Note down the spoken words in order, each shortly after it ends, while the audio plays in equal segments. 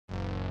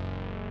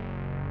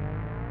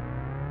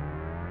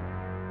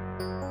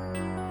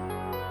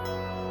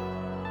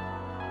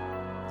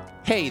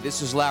Hey,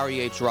 this is Larry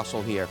H.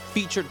 Russell here,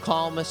 featured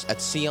columnist at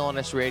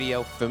CLNS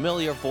Radio,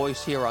 familiar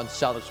voice here on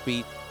Celtics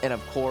Beat, and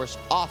of course,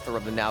 author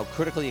of the now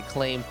critically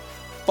acclaimed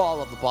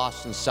Fall of the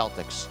Boston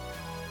Celtics.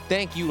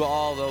 Thank you to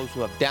all those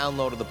who have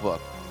downloaded the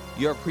book.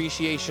 Your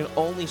appreciation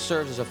only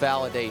serves as a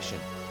validation.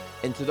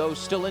 And to those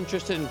still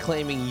interested in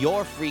claiming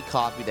your free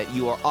copy that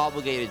you are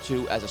obligated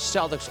to as a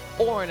Celtics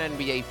or an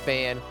NBA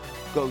fan,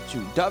 go to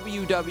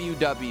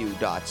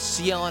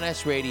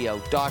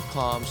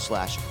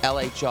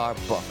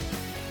www.clnsradio.com/LHRbook.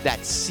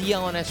 That's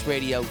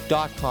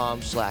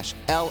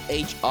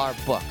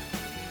clnsradio.com/LHRbook.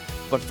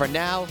 But for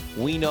now,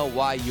 we know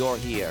why you're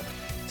here,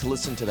 to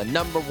listen to the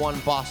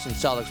 #1 Boston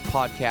Celtics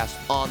podcast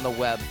on the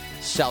web,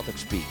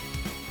 Celtics Beat.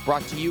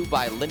 Brought to you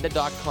by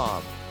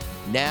lynda.com.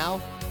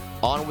 Now,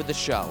 on with the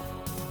show.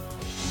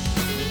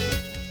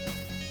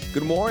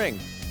 Good morning.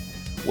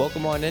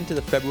 Welcome on into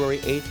the February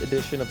 8th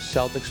edition of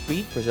Celtics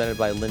Beat, presented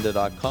by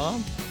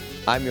lynda.com.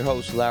 I'm your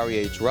host, Larry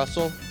H.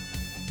 Russell.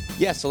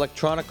 Yes,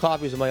 electronic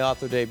copies of my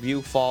author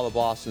debut, Fall of the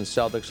Boston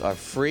Celtics, are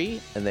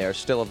free, and they are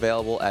still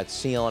available at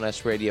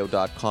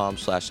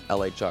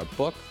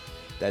clnsradio.com/LHRbook.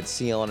 That's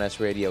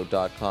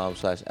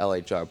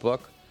clnsradio.com/LHRbook.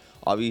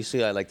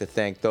 Obviously, I'd like to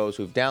thank those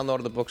who've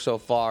downloaded the book so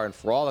far and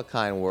for all the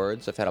kind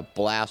words. I've had a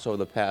blast over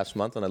the past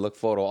month, and I look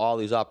forward to all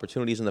these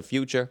opportunities in the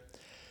future.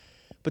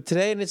 But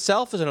today in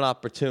itself is an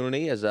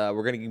opportunity, as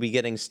we're going to be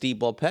getting Steve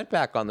Bulpett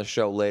back on the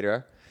show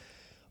later.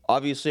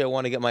 Obviously, I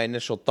want to get my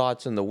initial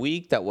thoughts on the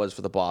week that was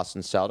for the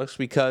Boston Celtics,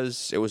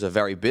 because it was a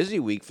very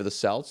busy week for the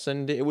Celts,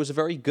 and it was a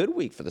very good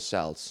week for the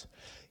Celts.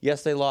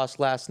 Yes, they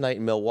lost last night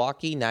in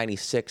Milwaukee,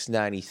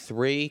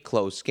 96-93,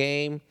 close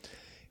game.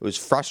 It was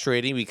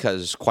frustrating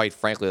because, quite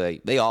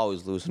frankly, they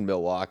always lose in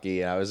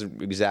Milwaukee, and I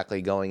wasn't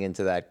exactly going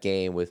into that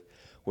game with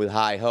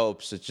high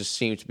hopes. It just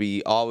seemed to be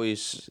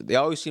they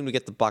always seem to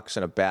get the Bucks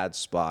in a bad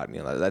spot.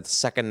 You know, that's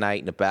second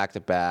night in a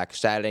back-to-back,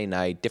 Saturday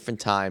night, different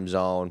time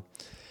zone.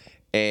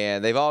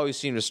 And they've always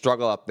seemed to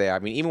struggle up there. I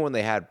mean, even when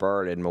they had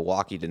Bird and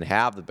Milwaukee didn't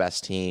have the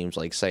best teams,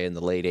 like, say, in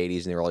the late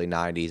 80s and the early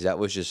 90s, that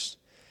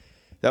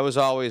was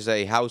always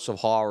a house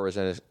of horrors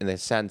in a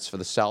sense for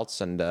the Celts.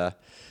 And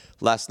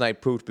last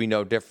night proved to be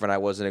no different. I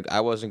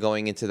wasn't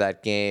going into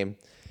that game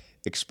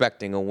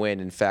expecting a win.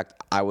 In fact,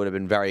 I would have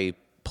been very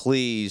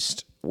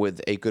pleased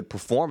with a good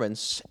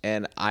performance,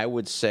 and I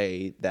would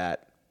say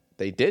that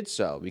they did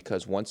so,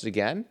 because once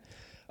again,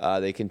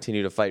 they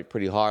continued to fight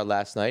pretty hard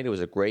last night. It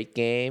was a great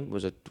game. It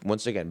was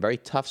once again, very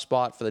tough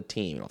spot for the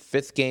team.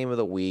 Fifth game of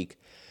the week,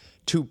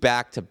 2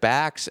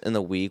 back-to-backs in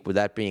the week, with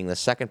that being the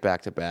second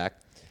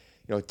back-to-back.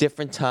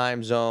 Different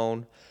time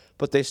zone,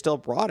 but they still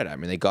brought it. I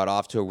mean, they got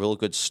off to a real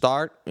good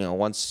start.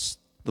 Once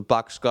the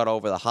Bucks got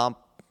over the hump,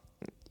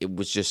 it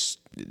was a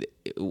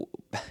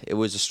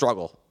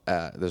struggle.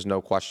 There's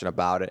no question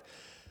about it.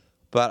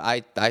 But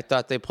I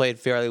thought they played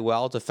fairly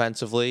well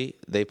defensively.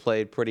 They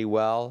played pretty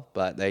well,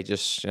 but they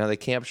just, they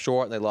camped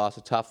short and they lost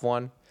a tough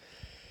one.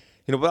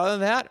 But other than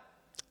that,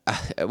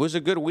 it was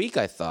a good week,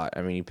 I thought.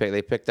 I mean,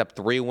 they picked up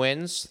 3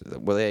 wins.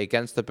 Were they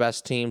against the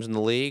best teams in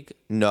the league?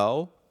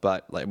 No,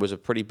 but it was a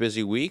pretty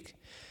busy week.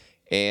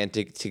 And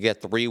to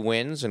get 3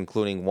 wins,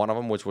 including one of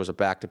them, which was a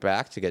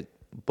back-to-back, to get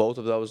both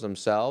of those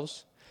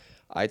themselves,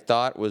 I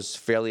thought was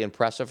fairly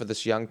impressive for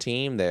this young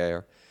team.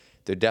 They're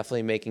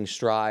definitely making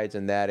strides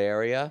in that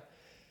area.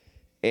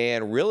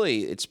 And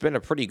really, it's been a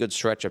pretty good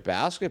stretch of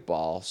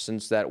basketball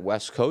since that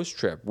West Coast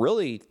trip.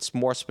 Really, it's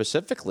more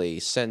specifically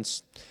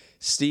since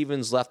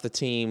Stevens left the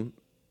team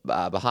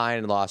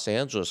behind in Los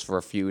Angeles for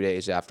a few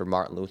days after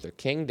Martin Luther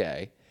King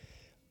Day.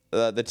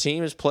 The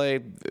team has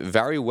played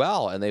very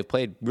well, and they've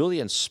played really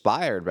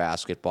inspired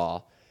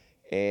basketball.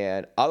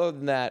 And other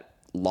than that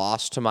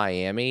loss to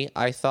Miami,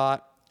 I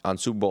thought, on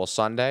Super Bowl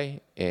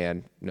Sunday,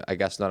 and I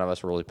guess none of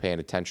us were really paying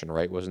attention,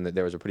 right?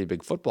 There was a pretty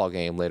big football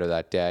game later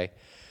that day.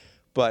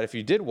 But if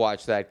you did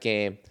watch that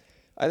game,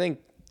 I think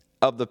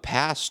of the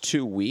past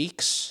 2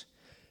 weeks,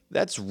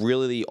 that's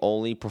really the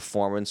only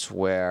performance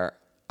where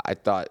I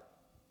thought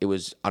it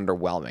was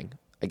underwhelming.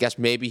 I guess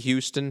maybe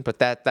Houston, but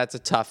that's a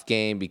tough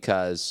game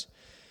because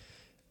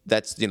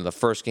that's the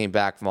first game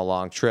back from a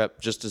long trip,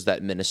 just as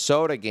that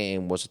Minnesota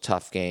game was a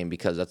tough game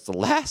because that's the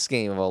last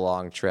game of a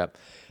long trip.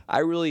 I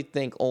really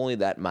think only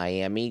that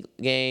Miami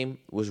game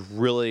was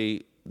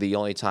really the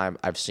only time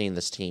I've seen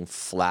this team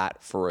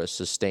flat for a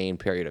sustained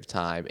period of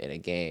time in a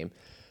game.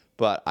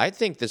 But I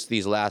think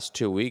these last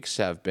 2 weeks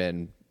have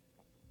been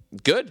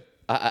good.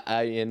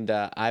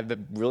 I've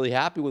been really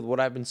happy with what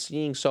I've been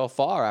seeing so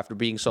far after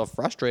being so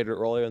frustrated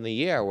earlier in the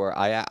year, where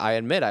I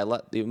admit I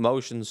let the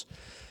emotions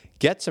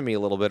get to me a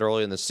little bit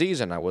early in the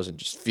season. I wasn't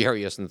just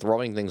furious and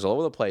throwing things all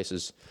over the place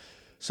as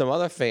some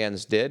other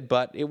fans did,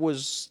 but it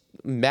was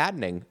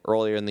maddening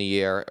earlier in the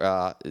year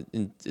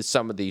in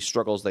some of the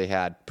struggles they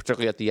had,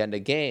 particularly at the end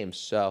of games.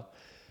 So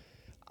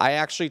I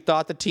actually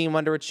thought the team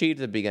underachieved at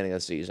the beginning of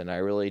the season. I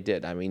really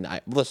did. I mean,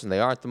 listen, they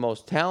aren't the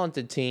most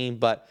talented team,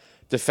 but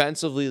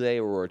defensively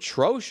they were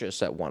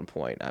atrocious at one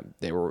point.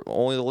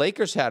 Only the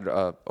Lakers had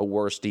a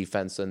worse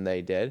defense than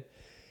they did.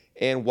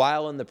 And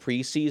while in the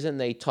preseason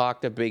they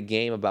talked a big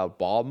game about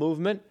ball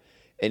movement,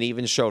 and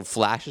even showed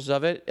flashes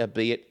of it,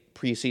 be it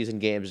preseason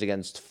games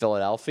against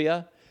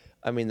Philadelphia.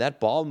 I mean, that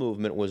ball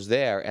movement was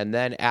there. And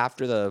then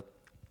after the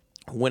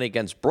win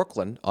against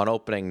Brooklyn on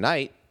opening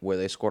night, where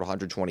they scored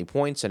 120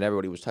 points and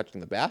everybody was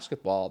touching the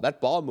basketball, that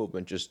ball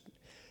movement just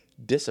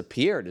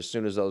disappeared as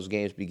soon as those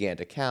games began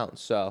to count.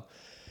 So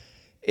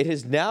it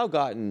has now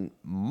gotten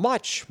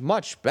much,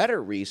 much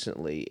better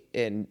recently,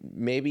 and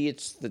maybe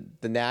it's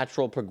the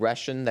natural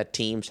progression that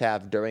teams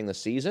have during the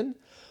season.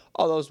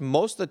 Although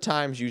most of the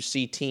times you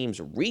see teams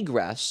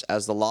regress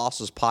as the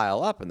losses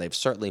pile up, and they've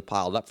certainly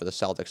piled up for the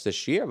Celtics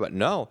this year, but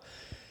no,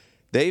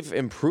 they've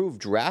improved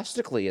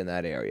drastically in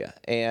that area.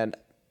 And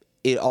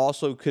it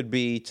also could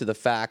be to the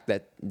fact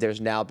that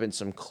there's now been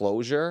some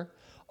closure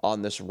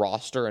on this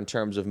roster in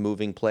terms of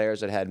moving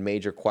players that had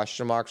major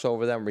question marks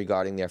over them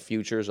regarding their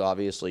futures.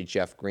 Obviously,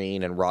 Jeff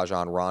Green and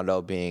Rajon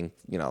Rondo being,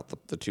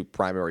 the two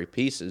primary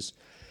pieces.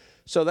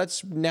 So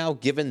that's now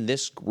given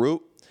this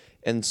group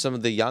and some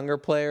of the younger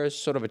players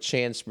sort of a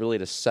chance really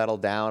to settle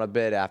down a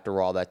bit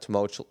after all that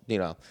tumult,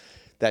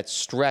 that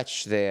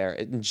stretch there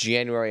in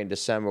January and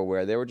December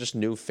where there were just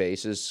new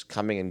faces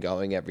coming and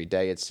going every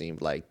day, it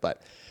seemed like.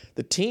 But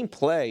the team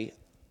play,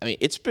 I mean,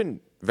 it's been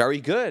very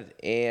good.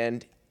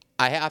 And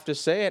I have to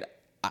say it,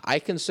 I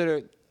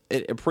consider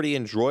it a pretty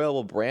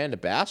enjoyable brand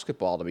of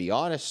basketball, to be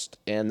honest.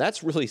 And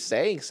that's really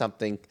saying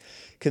something,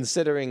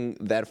 considering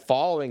that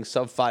following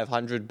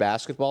sub-500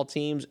 basketball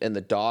teams in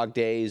the dog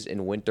days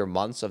and winter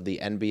months of the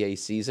NBA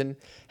season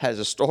has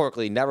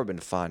historically never been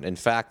fun. In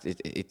fact,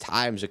 at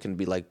times it can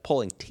be like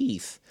pulling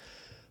teeth.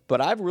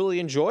 But I've really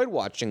enjoyed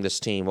watching this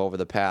team over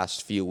the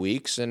past few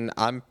weeks, and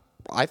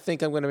I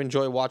think I'm going to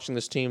enjoy watching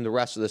this team the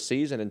rest of the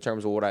season in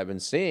terms of what I've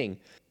been seeing.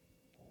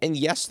 And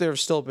yes, there have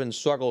still been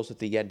struggles at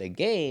the end of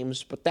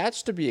games, but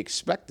that's to be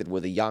expected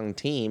with a young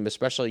team,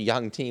 especially a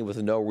young team with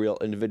no real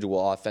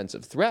individual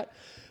offensive threat.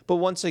 But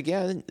once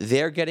again,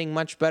 they're getting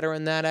much better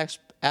in that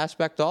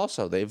aspect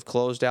also. They've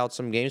closed out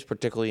some games,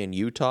 particularly in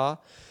Utah.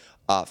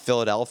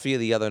 Philadelphia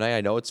the other night,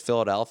 I know it's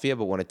Philadelphia,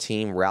 but when a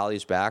team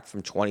rallies back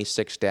from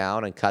 26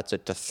 down and cuts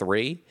it to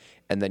 3,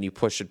 and then you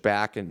push it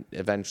back and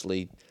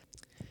eventually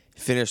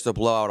finish the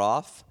blowout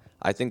off,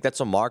 I think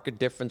that's a marked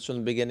difference from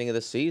the beginning of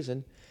the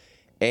season.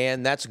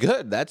 And that's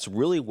good. That's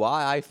really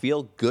why I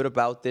feel good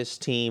about this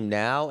team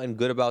now and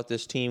good about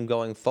this team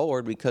going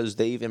forward, because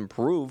they've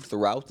improved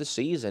throughout the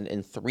season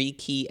in 3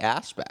 key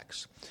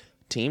aspects.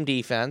 Team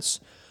defense,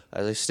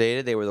 as I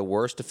stated, they were the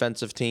worst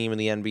defensive team in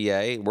the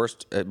NBA,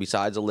 worst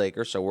besides the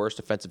Lakers, so worst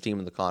defensive team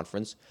in the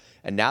conference.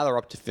 And now they're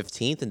up to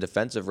 15th in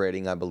defensive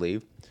rating, I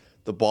believe.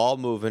 The ball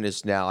movement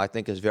is now, I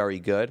think, is very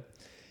good.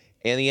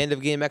 And the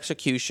end-of-game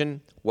execution,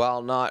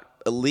 while not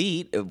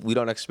elite, we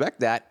don't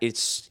expect that,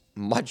 it's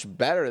much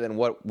better than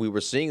what we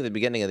were seeing at the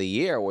beginning of the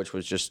year, which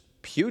was just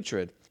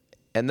putrid.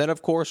 And then,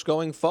 of course,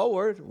 going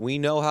forward, we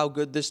know how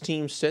good this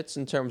team sits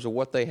in terms of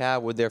what they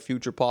have with their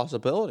future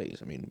possibilities.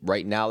 I mean,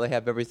 right now they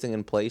have everything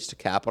in place to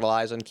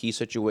capitalize on key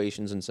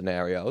situations and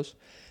scenarios.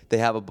 They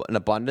have an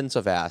abundance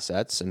of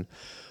assets, and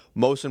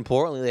most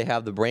importantly, they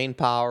have the brain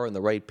power and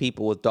the right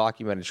people with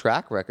documented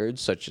track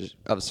records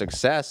of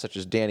success, such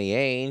as Danny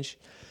Ainge.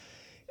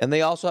 And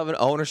they also have an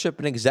ownership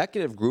and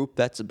executive group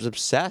that's as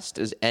obsessed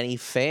as any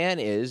fan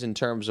is in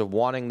terms of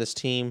wanting this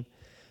team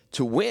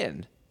to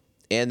win.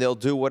 And they'll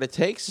do what it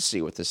takes to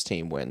see what this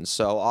team wins.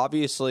 So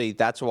obviously,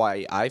 that's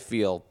why I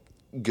feel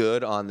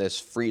good on this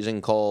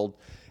freezing cold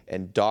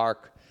and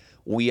dark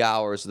wee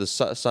hours of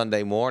the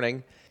Sunday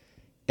morning.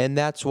 And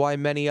that's why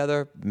many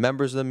other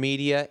members of the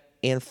media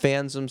and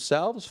fans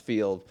themselves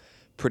feel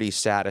pretty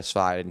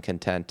satisfied and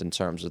content in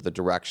terms of the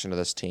direction of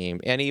this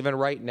team. And even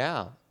right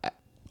now,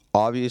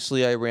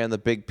 obviously, I ran the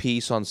big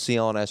piece on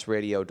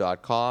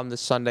clnsradio.com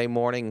this Sunday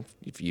morning.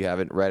 If you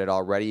haven't read it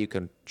already, you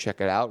can check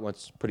it out.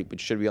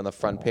 It should be on the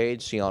front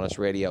page,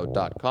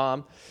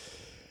 clnsradio.com,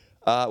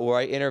 where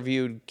I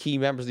interviewed key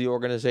members of the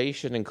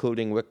organization,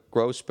 including Rick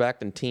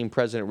Grossbeck and team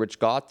president Rich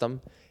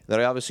Gotham.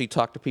 Then I obviously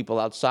talked to people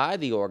outside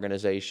the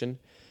organization.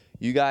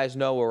 You guys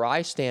know where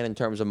I stand in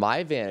terms of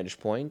my vantage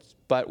points,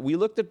 but we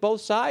looked at both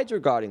sides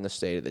regarding the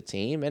state of the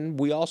team, and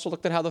we also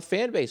looked at how the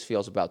fan base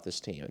feels about this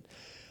team.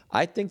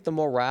 I think the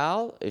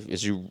morale,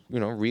 as you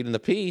read in the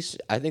piece,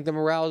 I think the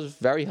morale is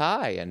very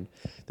high, and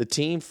the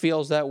team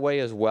feels that way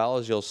as well,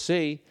 as you'll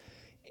see.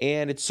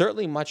 And it's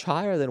certainly much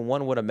higher than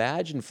one would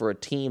imagine for a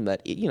team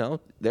that,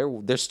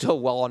 they're still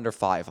well under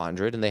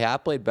 500, and they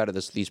have played better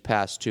these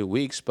past 2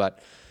 weeks,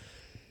 but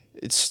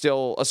it's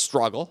still a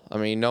struggle. I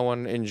mean, no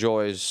one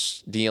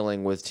enjoys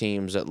dealing with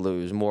teams that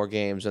lose more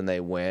games than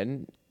they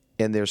win,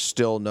 and there's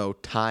still no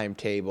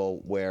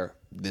timetable where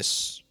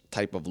this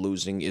type of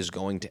losing is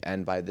going to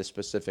end by this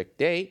specific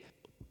date.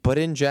 But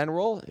in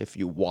general, if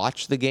you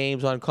watch the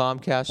games on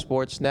Comcast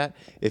Sportsnet,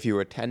 if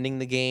you're attending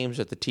the games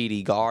at the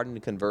TD Garden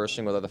and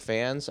conversing with other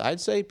fans,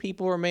 I'd say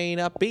people remain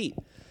upbeat.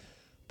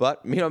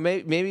 But,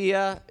 maybe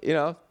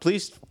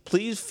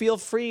please feel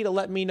free to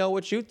let me know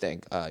what you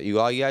think. You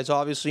guys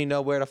obviously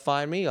know where to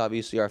find me.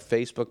 Obviously, our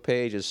Facebook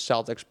page is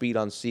Celtics Beat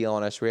on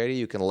CLNS Radio.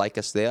 You can like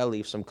us there,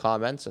 leave some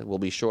comments, and we'll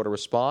be sure to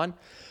respond.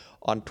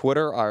 On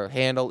Twitter, our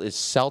handle is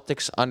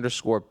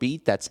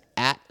Celtics_beat. That's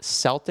at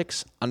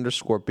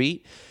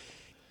Celtics_beat.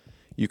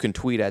 You can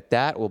tweet at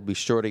that. We'll be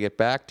sure to get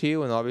back to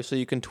you. And obviously,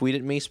 you can tweet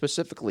at me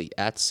specifically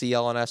at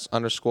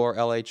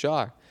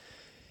CLNS_LHR.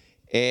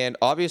 And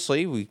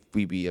obviously, we'd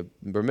be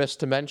remiss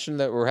to mention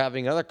that we're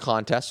having another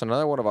contest on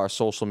another one of our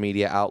social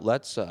media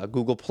outlets,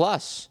 Google+.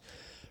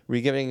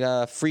 We're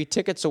giving free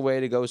tickets away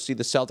to go see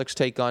the Celtics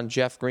take on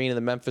Jeff Green and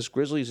the Memphis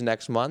Grizzlies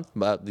next month,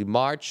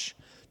 March.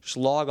 Just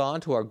log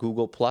on to our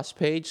Google Plus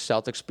page,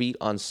 Celtics Beat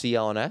on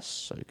CLNS.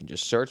 So you can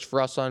just search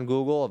for us on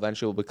Google.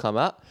 Eventually we'll come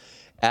up.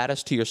 Add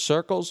us to your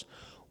circles.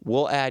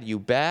 We'll add you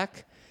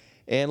back.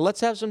 And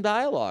let's have some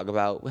dialogue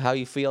about how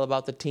you feel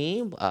about the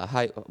team,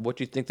 what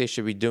you think they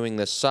should be doing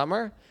this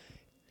summer.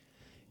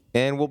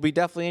 And we'll be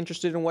definitely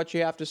interested in what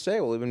you have to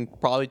say. We'll even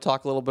probably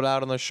talk a little bit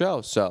out on the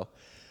show. So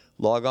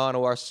log on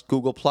to our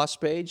Google Plus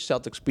page,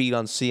 Celtics Beat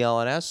on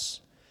CLNS.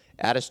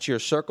 Add us to your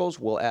circles.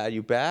 We'll add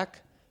you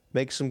back.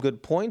 Make some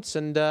good points,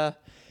 and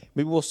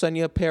maybe we'll send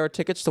you a pair of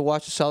tickets to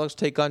watch the Celtics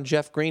take on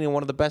Jeff Green and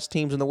one of the best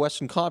teams in the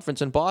Western Conference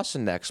in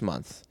Boston next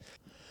month.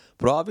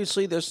 But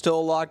obviously, there's still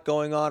a lot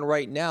going on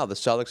right now. The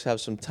Celtics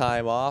have some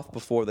time off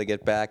before they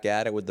get back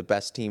at it with the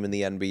best team in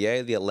the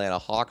NBA, the Atlanta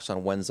Hawks,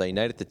 on Wednesday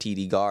night at the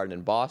TD Garden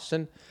in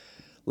Boston.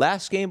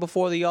 Last game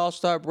before the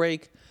All-Star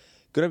break.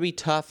 Going to be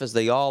tough, as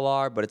they all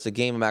are, but it's a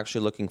game I'm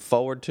actually looking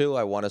forward to.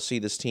 I want to see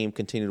this team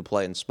continue to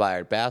play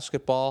inspired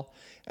basketball,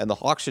 and the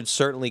Hawks should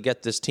certainly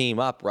get this team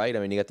up, right? I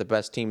mean, you got the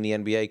best team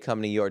in the NBA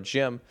coming to your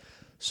gym.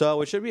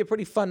 So it should be a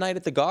pretty fun night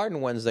at the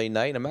Garden Wednesday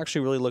night, and I'm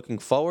actually really looking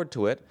forward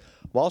to it.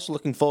 I'm also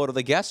looking forward to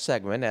the guest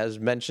segment. As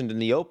mentioned in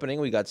the opening,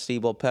 we got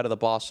Steve Bulpett of the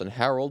Boston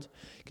Herald.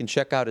 You can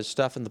check out his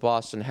stuff in the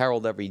Boston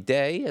Herald every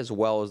day, as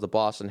well as the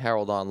Boston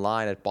Herald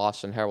online at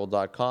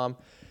bostonherald.com.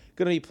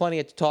 Going to be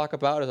plenty to talk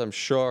about, as I'm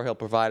sure he'll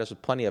provide us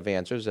with plenty of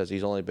answers, as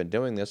he's only been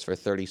doing this for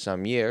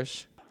 30-some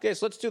years. Okay,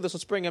 so let's do this.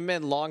 Let's bring him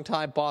in.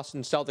 Longtime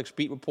Boston Celtics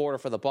beat reporter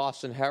for the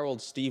Boston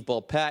Herald, Steve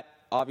Bulpett.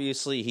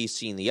 Obviously, he's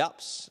seen the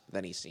ups,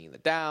 then he's seen the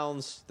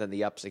downs, then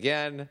the ups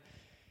again.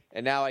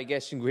 And now I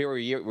guess we're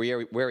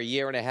a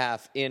year and a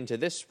half into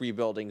this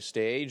rebuilding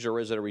stage, or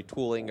is it a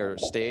retooling or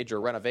stage or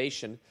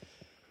renovation?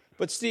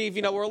 But, Steve,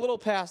 we're a little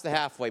past the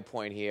halfway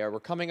point here. We're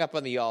coming up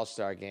on the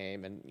All-Star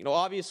game. And,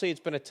 obviously it's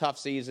been a tough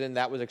season.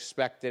 That was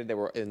expected. There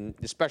were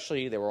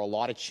a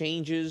lot of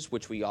changes,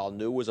 which we all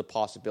knew was a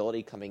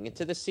possibility coming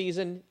into the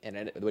season,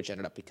 and which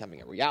ended up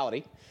becoming a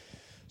reality.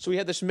 So we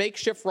had this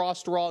makeshift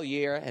roster all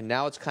year, and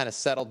now it's kind of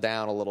settled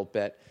down a little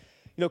bit.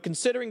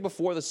 Considering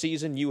before the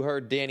season, you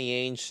heard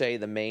Danny Ainge say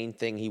the main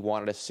thing he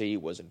wanted to see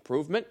was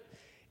improvement.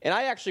 And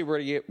I actually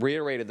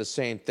reiterated the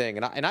same thing.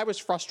 And I was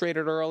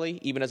frustrated early,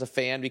 even as a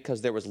fan,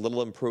 because there was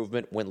little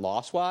improvement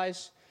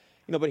win-loss-wise.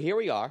 But here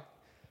we are,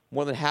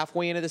 more than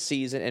halfway into the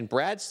season, and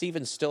Brad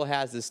Stevens still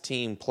has this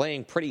team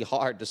playing pretty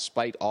hard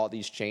despite all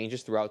these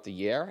changes throughout the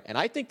year. And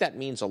I think that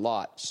means a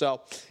lot.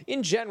 So,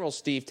 in general,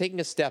 Steve, taking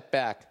a step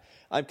back,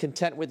 I'm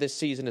content with this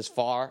season as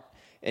far,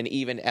 and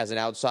even as an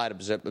outside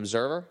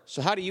observer.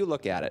 So how do you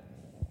look at it?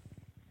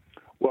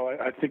 Well,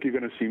 I think you're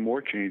going to see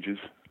more changes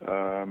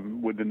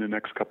within the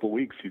next couple of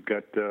weeks. You've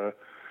got the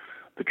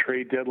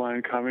trade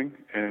deadline coming,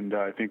 and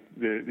I think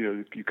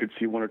you could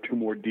see one or two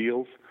more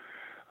deals.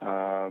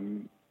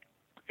 And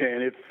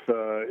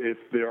if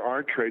there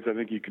aren't trades, I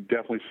think you could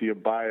definitely see a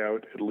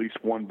buyout, at least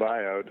one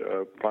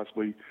buyout,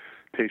 possibly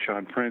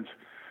Tayshaun Prince.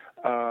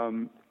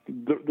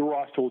 The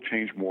roster will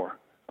change more.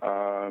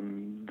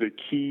 The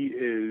key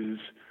is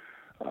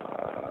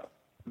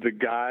the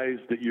guys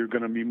that you're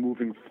going to be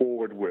moving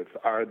forward with.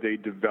 Are they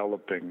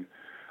developing?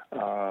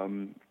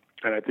 And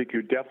I think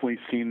you're definitely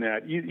seeing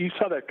that. You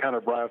saw that kind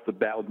of right off the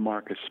bat with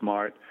Marcus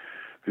Smart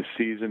this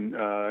season.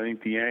 I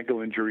think the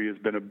ankle injury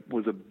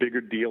was a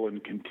bigger deal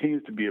and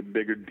continues to be a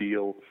bigger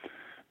deal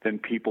than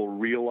people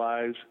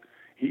realize.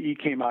 He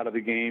came out of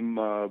the game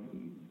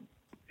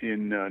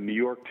in New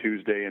York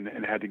Tuesday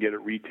and had to get it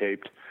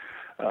retaped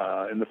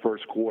in the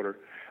first quarter.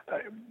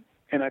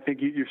 And I think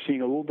you're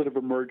seeing a little bit of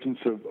emergence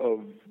of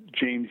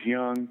James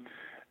Young.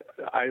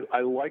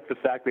 I like the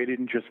fact they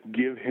didn't just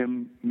give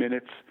him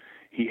minutes.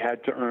 He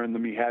had to earn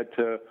them. He had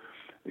to,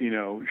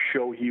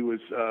 show he was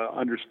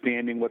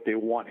understanding what they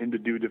want him to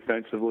do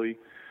defensively.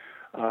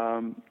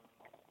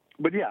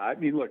 But, yeah, I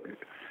mean, look,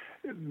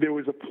 there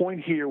was a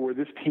point here where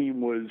this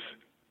team was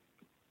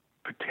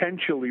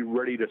potentially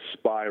ready to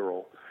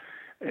spiral.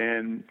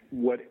 And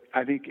what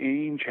I think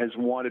Ainge has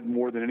wanted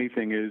more than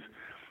anything is,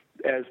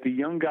 as the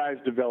young guys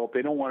develop,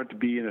 they don't want it to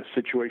be in a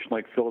situation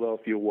like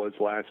Philadelphia was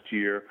last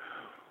year.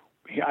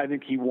 I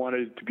think he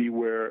wanted it to be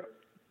where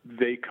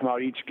they come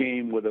out each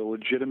game with a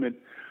legitimate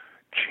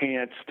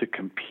chance to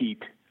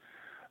compete.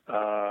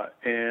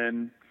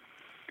 And,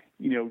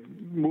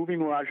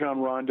 moving Rajon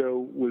Rondo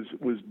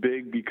was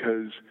big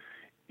because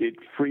it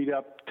freed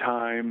up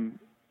time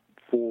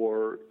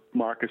for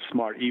Marcus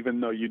Smart,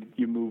 even though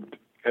you moved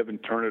Evan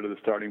Turner to the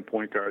starting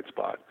point guard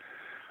spot.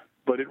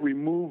 But it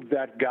removed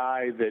that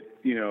guy that,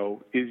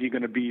 is he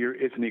going to be here?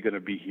 Isn't he going to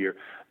be here?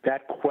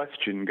 That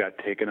question got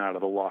taken out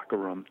of the locker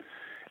room.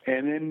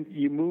 And then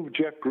you move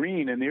Jeff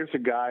Green, and there's a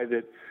guy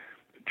that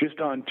just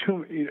on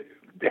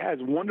has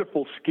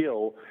wonderful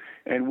skill,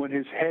 and when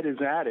his head is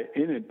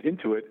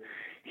into it,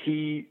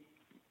 he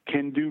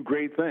can do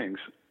great things.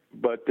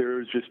 But there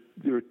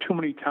are too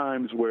many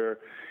times where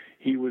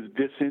he was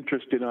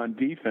disinterested on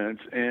defense,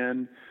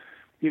 and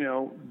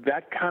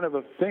that kind of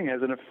a thing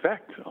has an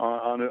effect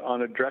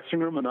on a dressing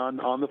room and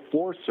on the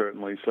floor,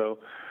 certainly. So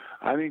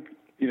I think,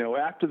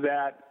 after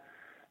that,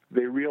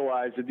 they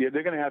realized that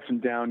they're going to have some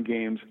down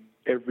games.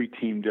 Every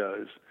team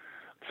does.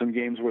 Some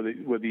games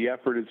where the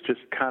effort is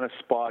just kind of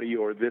spotty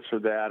or this or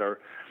that.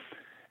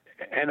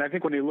 And I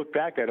think when they look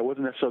back at it, it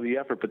wasn't necessarily the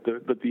effort,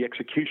 but the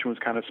execution was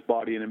kind of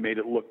spotty, and it made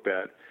it look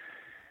bad.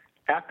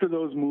 After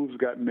those moves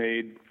got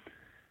made,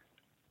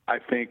 I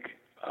think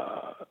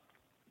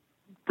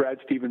Brad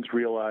Stevens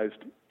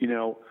realized,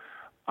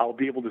 I'll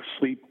be able to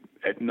sleep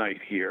at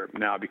night here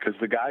now because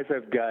the guys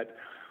I've got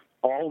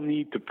all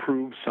need to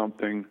prove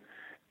something,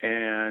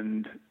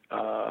 and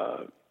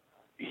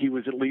he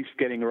was at least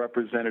getting a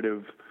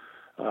representative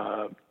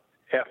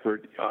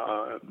effort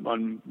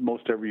on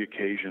most every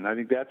occasion. I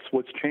think that's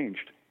what's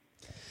changed.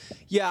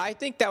 Yeah, I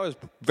think that was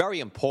very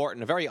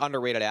important. A very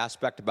underrated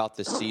aspect about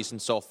this season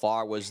so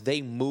far was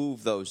they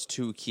moved those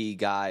two key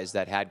guys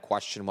that had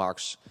question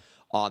marks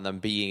on them,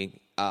 being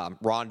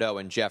Rondo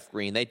and Jeff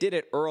Green. They did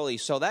it early,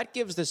 so that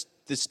gives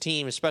this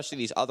team, especially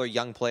these other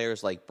young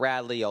players like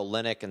Bradley,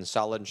 Olynyk, and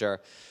Sullinger,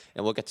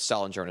 and we'll get to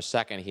Sullinger in a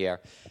second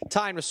here,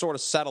 time to sort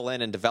of settle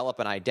in and develop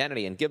an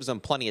identity, and gives them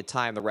plenty of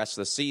time the rest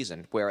of the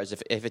season. Whereas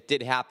if it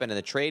did happen in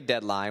the trade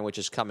deadline, which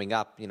is coming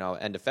up,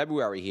 end of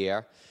February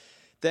here,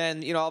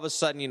 then, all of a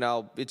sudden,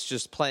 it's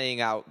just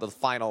playing out the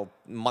final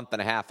month and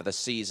a half of the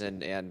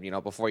season, and,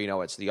 before you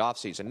know it's the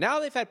offseason. Now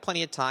they've had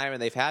plenty of time, and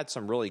they've had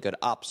some really good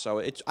ups.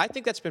 So I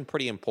think that's been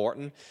pretty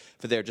important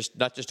for their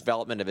not just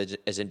development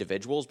as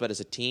individuals, but as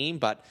a team.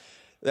 But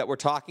that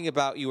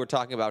you were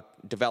talking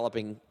about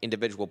developing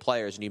individual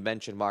players, and you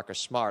mentioned Marcus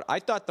Smart. I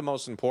thought the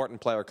most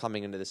important player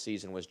coming into the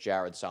season was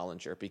Jared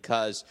Sullinger,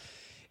 because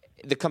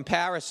the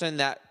comparison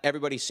that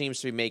everybody seems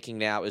to be making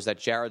now is that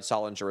Jared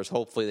Sullinger is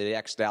hopefully the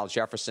next Al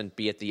Jefferson,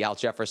 be it the Al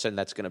Jefferson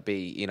that's going to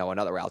be,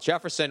 another Al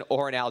Jefferson,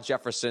 or an Al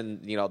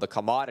Jefferson, the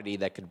commodity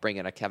that could bring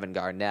in a Kevin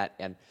Garnett.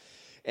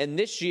 And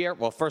this year,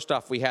 well, first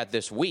off, we had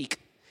this week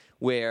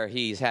where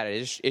he's had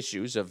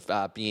issues of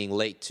being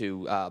late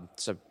to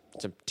some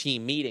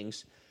team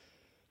meetings.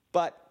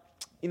 But,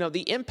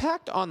 the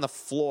impact on the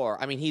floor,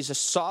 I mean, he's a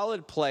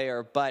solid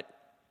player, but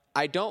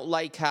I don't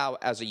like how,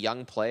 as a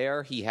young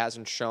player, he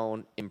hasn't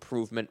shown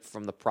improvement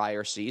from the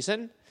prior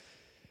season.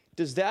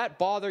 Does that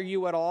bother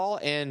you at all?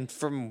 And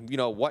from,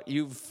 what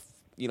you've,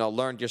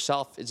 learned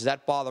yourself, is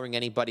that bothering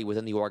anybody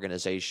within the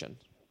organization?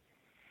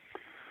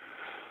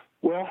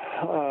 Well,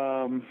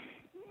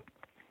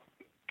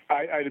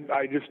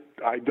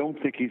 I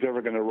don't think he's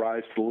ever going to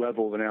rise to the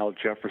level of an Al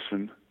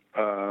Jefferson.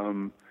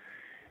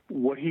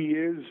 What he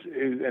is,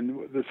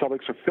 and the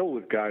Celtics are filled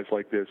with guys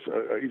like this.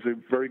 He's a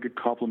very good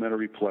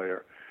complementary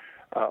player.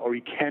 Or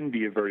he can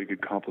be a very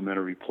good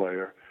complementary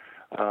player.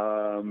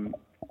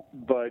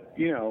 But,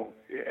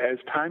 as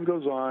time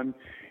goes on,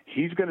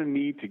 he's going to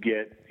need to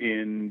get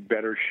in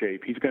better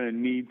shape. He's going to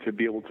need to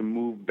be able to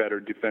move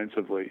better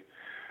defensively.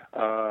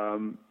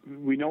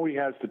 We know he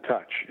has the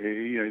touch.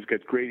 He's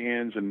got great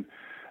hands, and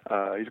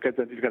he's got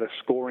a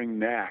scoring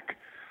knack.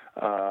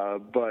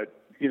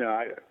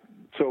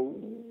 So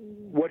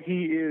what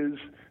he is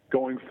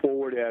going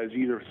forward as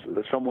either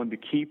someone to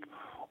keep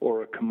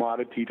or a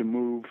commodity to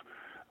move,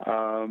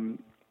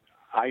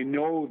 I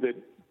know that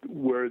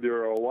where there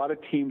are a lot of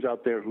teams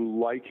out there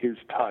who like his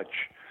touch,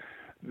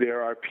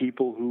 there are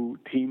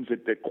teams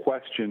that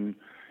question,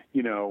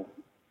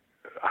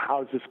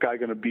 how's this guy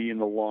going to be in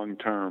the long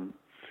term?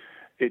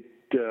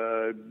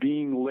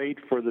 Being late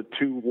for the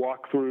two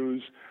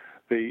walkthroughs,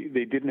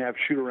 they didn't have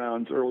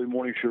early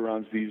morning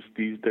shoot-arounds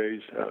these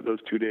days, those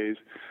 2 days.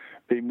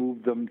 They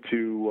moved them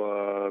to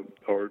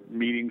or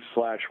meetings /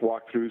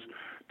 walkthroughs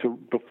to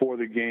before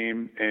the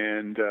game,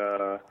 and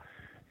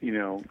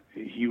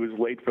he was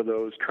late for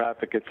those,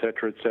 traffic, et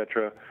cetera, et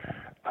cetera.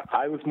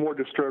 I was more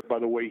disturbed by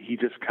the way he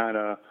just kind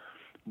of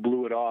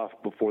blew it off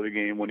before the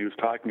game when he was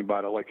talking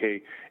about it, like,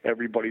 hey,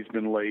 everybody's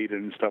been late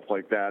and stuff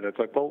like that. It's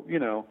like, well,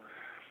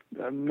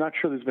 I'm not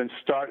sure there's been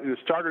the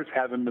starters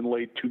haven't been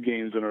late two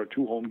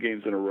home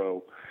games in a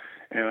row.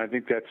 And I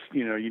think that's,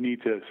 you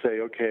need to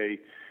say, okay,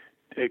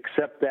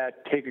 accept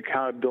that, take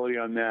accountability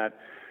on that,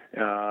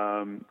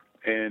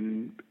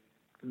 and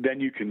then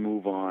you can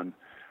move on.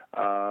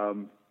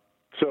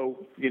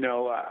 So,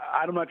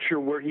 I'm not sure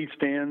where he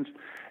stands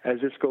as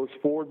this goes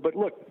forward. But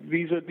look,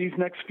 these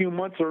next few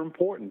months are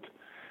important,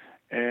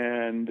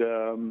 and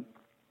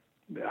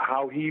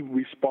how he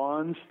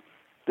responds,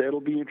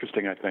 that'll be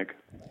interesting, I think.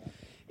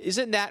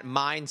 Isn't that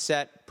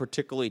mindset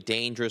particularly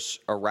dangerous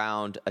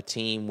around a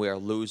team where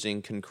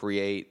losing can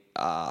create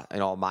a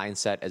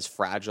mindset as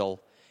fragile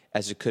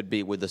as it could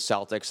be with the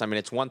Celtics? I mean,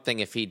 it's one thing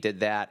if he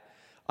did that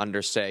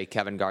under, say,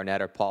 Kevin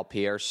Garnett or Paul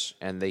Pierce,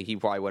 and he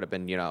probably would have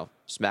been,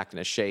 smacked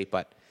into shape.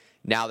 But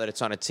now that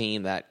it's on a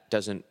team that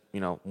doesn't,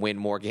 win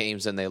more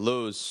games than they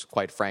lose,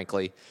 quite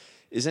frankly,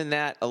 Isn't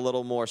that a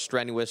little more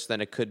strenuous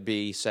than it could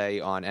be, say,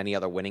 on any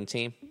other winning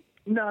team?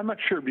 No, I'm not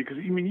sure because,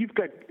 I mean, you've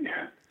got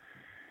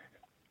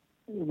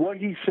what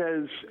he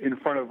says in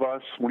front of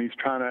us when he's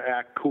trying to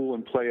act cool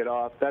and play it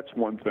off. That's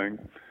one thing.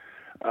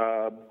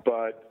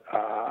 But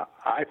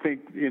I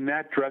think in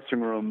that dressing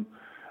room,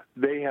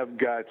 they have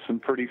got some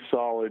pretty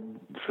solid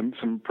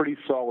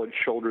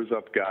shoulders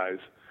up guys.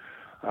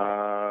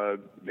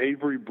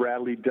 Avery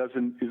Bradley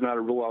is not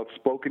a real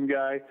outspoken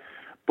guy,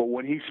 but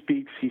when he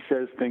speaks, he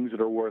says things that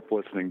are worth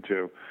listening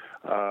to.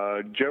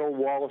 Gerald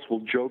Wallace will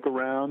joke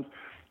around,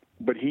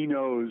 but he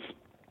knows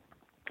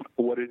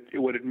what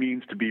it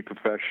means to be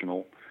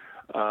professional.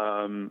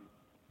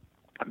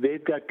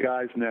 They've got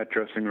guys in that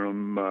dressing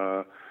room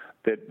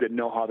that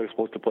know how they're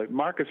supposed to play.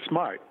 Marcus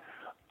Smart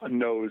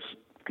knows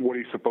what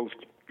he's supposed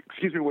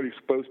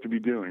to be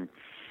doing,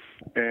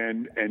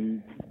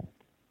 and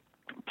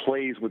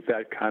plays with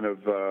that kind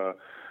of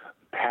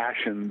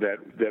passion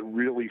that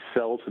really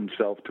sells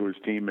himself to his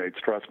teammates.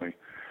 Trust me.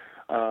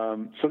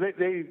 So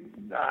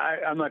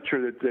I'm not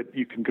sure that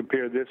you can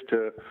compare this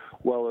to,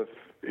 well,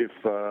 if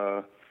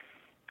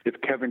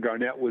Kevin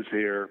Garnett was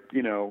here,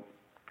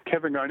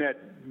 Kevin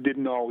Garnett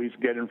didn't always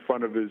get in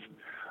front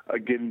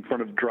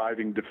of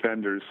driving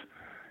defenders.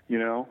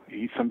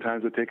 He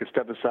sometimes would take a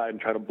step aside and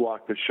try to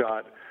block the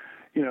shot.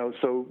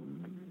 So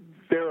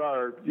there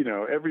are,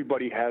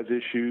 everybody has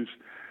issues.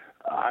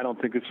 I don't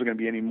think this is going to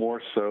be any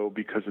more so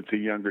because it's a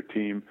younger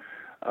team.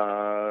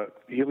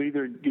 He'll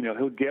either,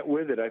 he'll get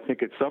with it, I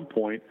think, at some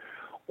point,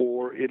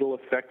 or it'll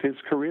affect his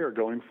career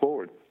going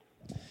forward.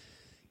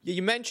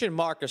 You mentioned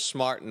Marcus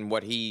Smart and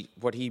what he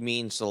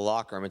means to the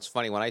locker room. It's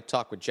funny, when I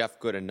talk with Jeff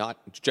Goodman,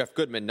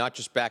 not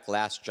just back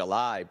last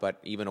July, but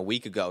even a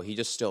week ago, he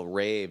just still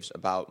raves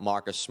about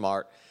Marcus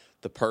Smart,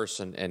 the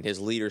person, and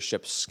his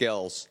leadership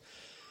skills.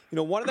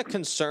 One of the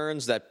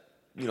concerns that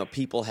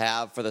people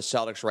have for the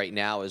Celtics right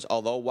now is,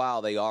 although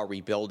while they are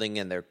rebuilding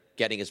and they're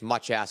getting as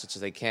much assets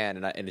as they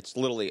can, and it's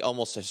literally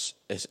almost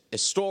a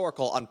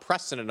historical,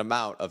 unprecedented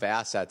amount of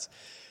assets,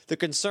 the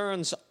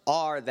concerns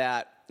are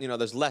that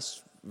there's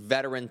less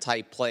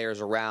veteran-type players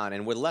around,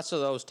 and with less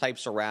of those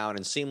types around,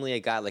 and seemingly a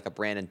guy like a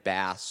Brandon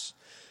Bass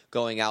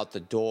going out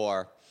the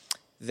door,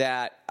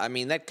 that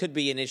could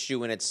be an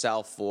issue in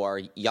itself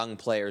for young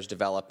players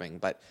developing.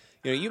 But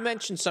you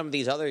mentioned some of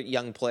these other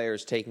young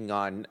players taking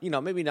on,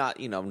 maybe not,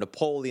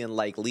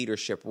 Napoleon-like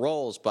leadership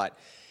roles, but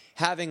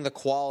having the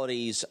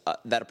qualities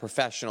that a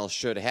professional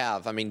should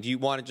have. Do you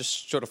want to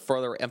just sort of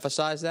further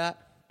emphasize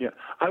that? Yeah,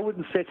 I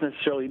wouldn't say it's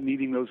necessarily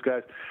needing those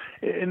guys.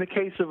 In the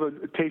case of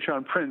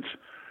Tayshaun Prince,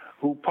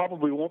 who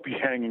probably won't be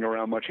hanging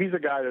around much, he's a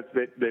guy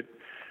that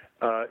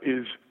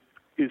is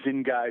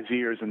in guys'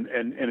 ears and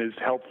is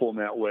helpful in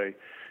that way.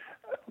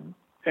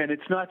 And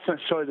it's not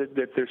necessarily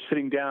that they're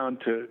sitting down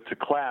to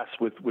class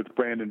with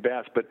Brandon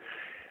Bass, but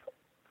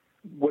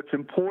what's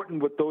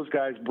important, what those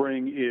guys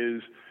bring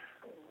is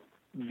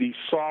the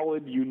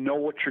solid,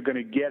 what you're going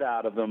to get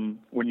out of them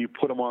when you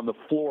put them on the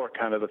floor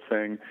kind of a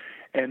thing,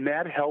 and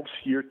that helps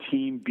your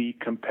team be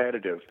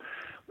competitive.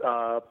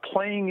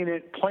 Playing in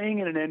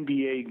an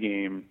NBA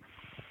game,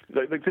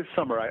 like this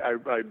summer, I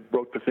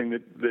wrote the thing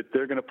that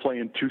they're going to play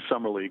in 2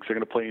 summer leagues. They're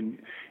going to play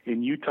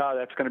in Utah,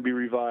 that's going to be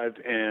revived,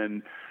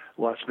 and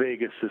Las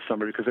Vegas this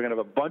summer, because they're going to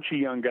have a bunch of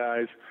young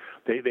guys.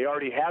 They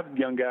already have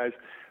young guys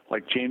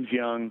like James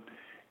Young,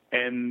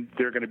 and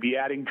they're going to be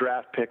adding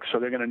draft picks, so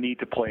they're going to need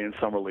to play in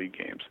summer league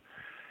games.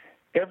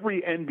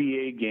 Every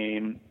NBA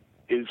game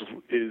is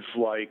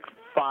like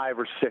 5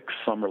 or 6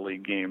 summer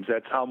league games.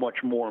 That's how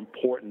much more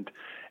important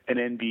an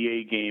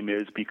NBA game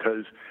is,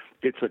 because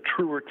it's a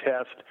truer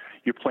test.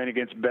 You're playing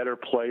against better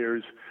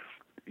players.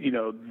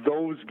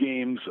 Those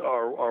games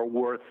are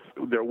worth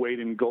their weight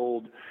in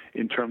gold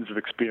in terms of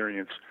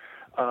experience.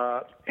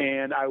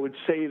 And I would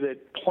say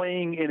that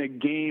playing in a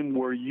game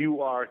where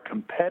you are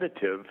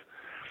competitive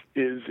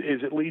is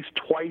at least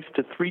 2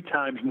 to 3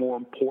 times more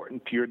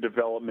important to your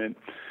development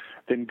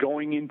than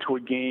going into a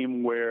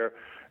game where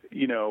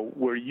you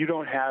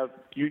don't have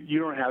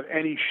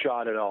any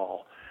shot at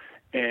all,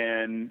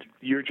 and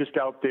you're just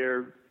out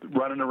there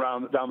running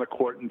around down the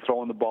court and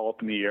throwing the ball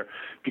up in the air,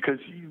 because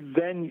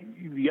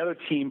then the other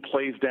team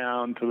plays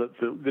down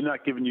they're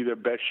not giving you their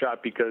best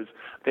shot because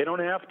they don't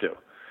have to.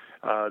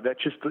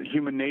 That's just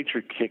human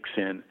nature kicks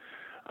in.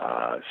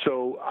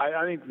 So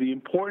I think the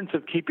importance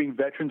of keeping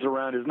veterans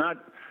around is not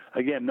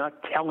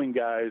telling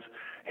guys,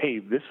 hey,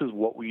 this is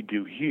what we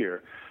do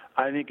here.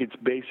 I think it's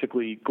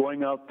basically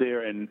going out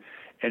there and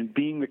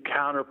being the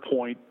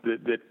counterpoint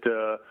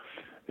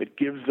that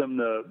gives them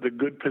the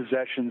good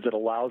possessions, that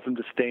allows them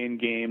to stay in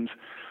games,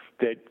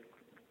 that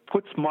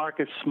puts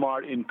Marcus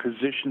Smart in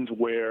positions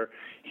where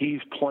he's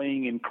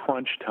playing in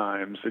crunch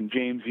times, and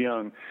James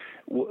Young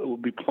will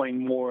be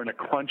playing more in a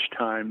crunch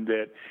time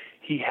that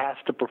he has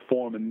to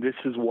perform, and this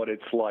is what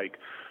it's like,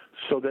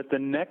 so that the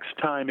next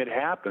time it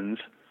happens,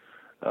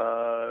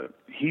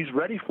 he's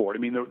ready for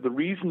it. The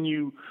reason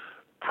you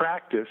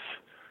practice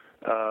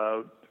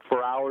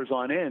for hours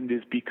on end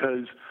is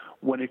because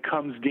when it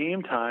comes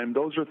game time,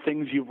 those are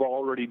things you've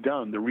already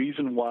done. The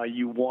reason why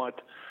you want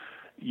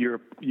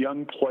your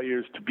young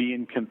players to be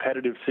in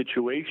competitive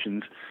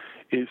situations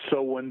is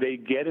so when they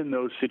get in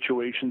those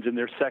situations in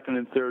their second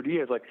and third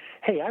year, it's like,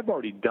 hey, I've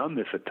already done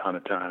this a ton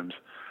of times.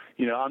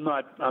 I'm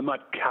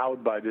not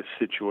cowed by this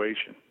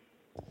situation.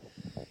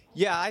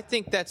 Yeah, I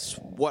think that's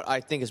what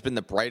I think has been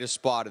the brightest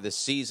spot of this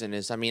season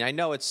is, I mean, I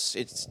know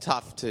it's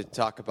tough to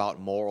talk about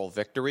moral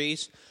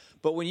victories,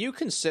 but when you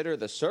consider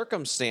the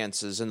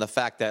circumstances and the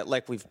fact that,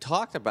 like we've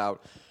talked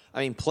about, I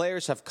mean,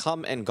 players have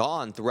come and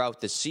gone throughout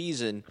the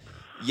season,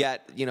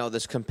 yet,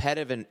 this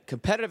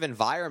competitive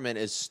environment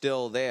is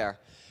still there.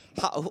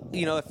 How,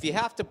 if you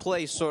have to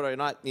play sort of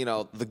not,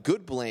 the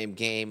good blame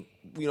game,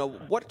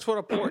 what sort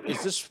of port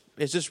is this?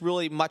 Is this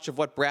really much of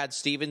what Brad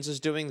Stevens is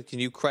doing? Can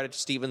you credit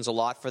Stevens a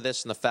lot for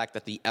this and the fact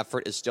that the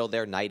effort is still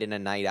there night in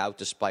and night out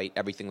despite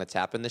everything that's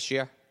happened this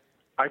year?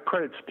 I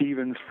credit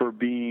Stevens for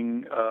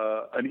being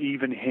an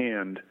even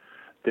hand,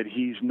 that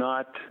he's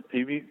not –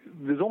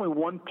 there's only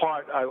one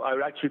part I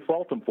would actually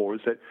fault him for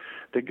is that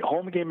the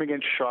home game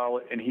against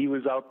Charlotte, and he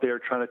was out there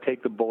trying to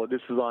take the bullet.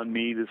 This is on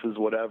me. This is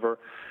whatever.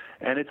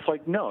 And it's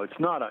like, no, it's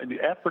not. The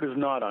effort is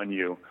not on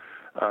you.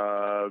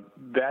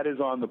 That is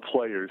on the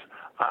players.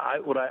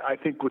 I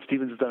think what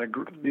Stevens has done,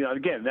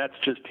 again, that's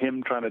just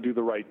him trying to do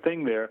the right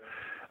thing there.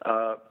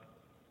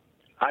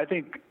 I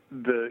think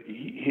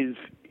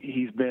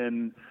he's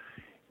been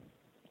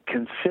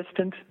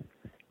consistent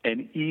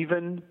and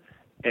even,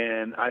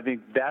 and I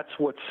think that's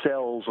what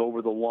sells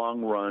over the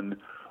long run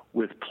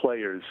with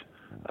players.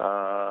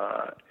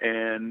 But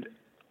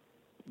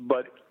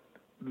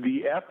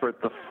the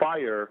effort, the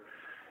fire,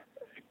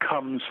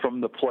 comes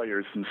from the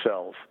players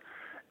themselves.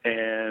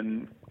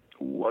 And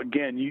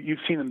again, you've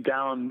seen them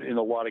down in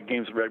a lot of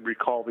games. I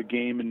recall the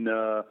game in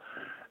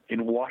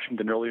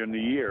Washington earlier in the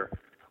year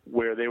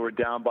where they were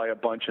down by a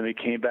bunch and they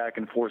came back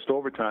and forced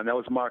overtime. That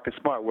was Marcus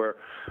Smart, where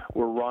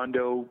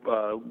Rondo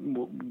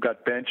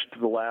got benched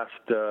the last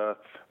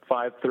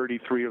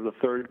 5:33 of the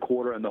third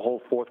quarter and the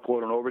whole fourth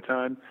quarter in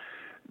overtime.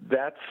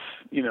 That's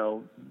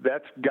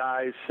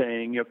guys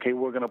saying, okay,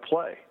 we're going to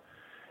play.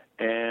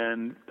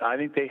 And I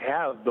think they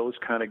have those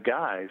kind of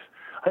guys.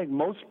 I think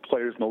most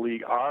players in the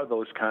league are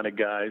those kind of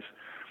guys,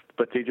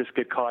 but they just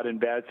get caught in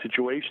bad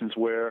situations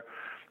where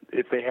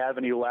if they have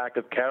any lack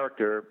of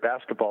character,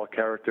 basketball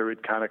character,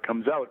 it kind of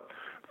comes out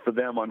for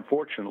them,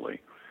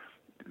 unfortunately.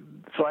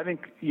 So I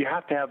think you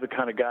have to have the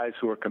kind of guys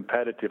who are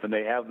competitive, and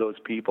they have those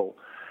people.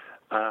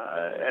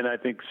 And I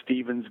think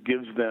Stevens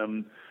gives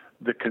them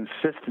the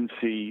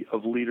consistency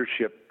of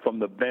leadership from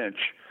the bench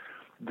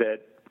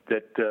that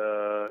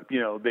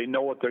they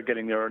know what they're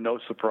getting. There are no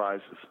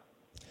surprises.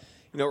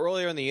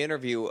 Earlier in the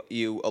interview,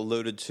 you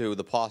alluded to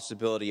the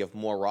possibility of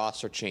more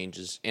roster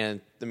changes. And,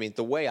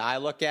 the way I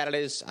look at it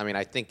is,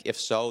 I think if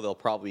so, they'll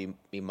probably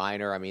be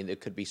minor.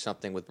 It could be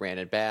something with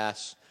Brandon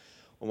Bass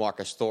or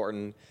Marcus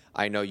Thornton.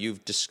 I know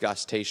you've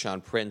discussed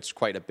Tayshaun Prince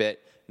quite a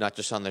bit, not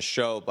just on the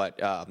show, but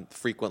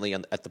frequently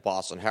at the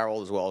Boston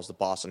Herald, as well as the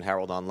Boston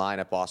Herald online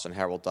at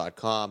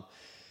bostonherald.com.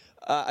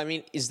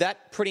 Is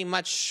that pretty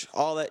much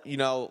all that,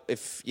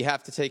 if you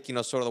have to take,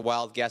 sort of the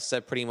wild guess,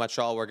 that pretty much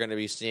all we're going to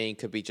be seeing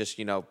could be just,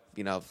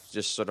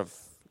 just sort of,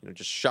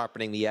 just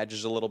sharpening the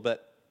edges a little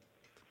bit?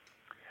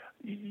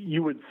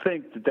 You would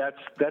think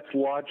that's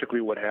logically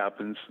what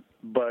happens.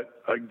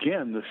 But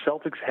again, the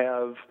Celtics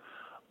have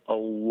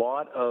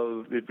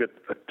they've got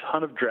a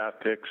ton of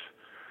draft picks.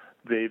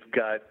 They've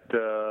got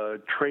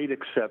trade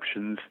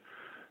exceptions.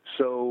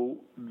 So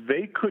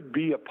they could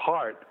be a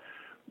part,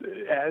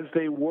 as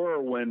they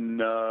were when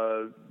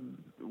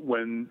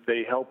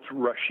they helped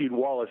Rasheed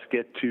Wallace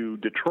get to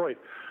Detroit.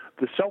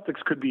 The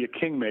Celtics could be a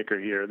kingmaker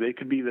here. They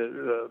could be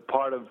the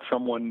part of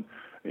someone,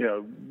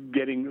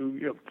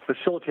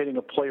 facilitating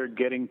a player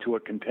getting to a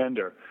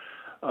contender.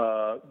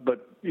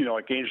 But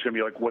like Ainge's going to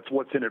be like,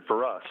 what's in it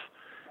for us?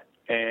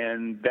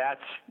 And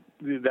that's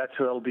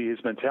how it'll be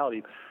his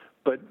mentality.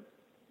 But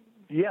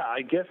yeah,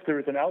 I guess there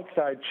is an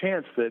outside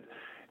chance that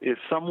if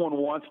someone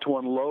wants to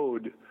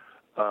unload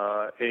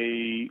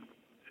a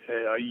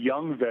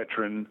young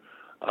veteran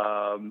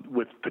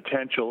with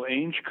potential,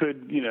 Ainge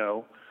could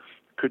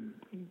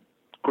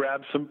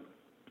grab some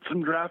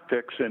draft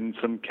picks and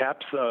some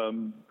caps,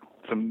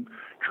 some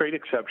trade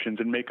exceptions,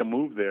 and make a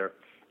move there.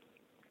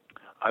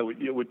 I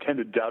would tend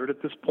to doubt it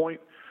at this point,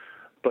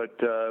 but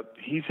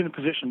he's in a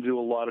position to do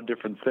a lot of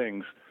different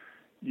things.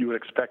 You would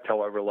expect,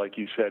 however, like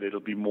you said, it'll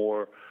be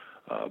more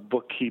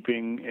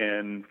bookkeeping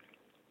and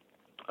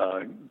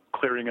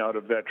clearing out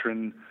a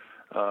veteran.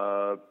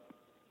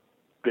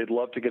 They'd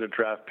love to get a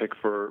draft pick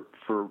for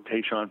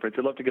Tayshaun Prince.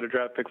 They'd love to get a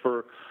draft pick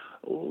for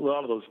a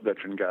lot of those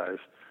veteran guys.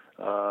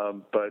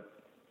 But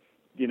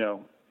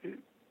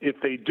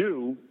if they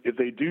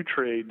do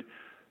trade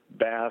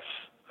Bass,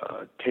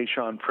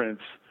 Tayshaun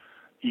Prince,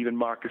 even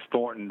Marcus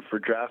Thornton for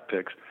draft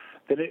picks,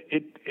 then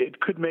it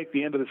could make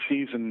the end of the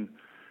season.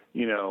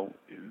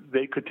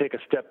 They could take a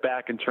step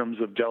back in terms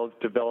of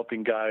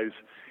developing guys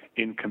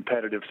in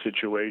competitive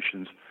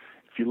situations.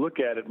 If you look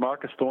at it,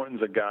 Marcus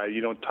Thornton's a guy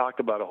you don't talk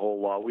about a whole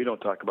lot. We don't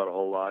talk about a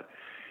whole lot.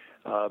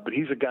 But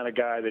he's the kind of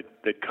guy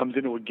that comes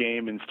into a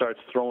game and starts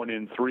throwing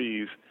in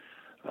threes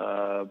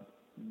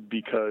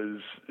because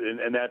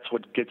and that's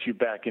what gets you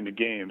back into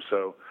games.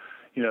 So,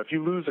 if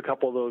you lose a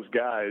couple of those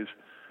guys,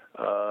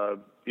 the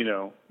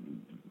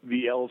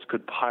L's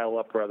could pile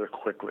up rather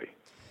quickly.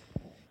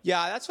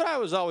 Yeah, that's what I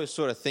was always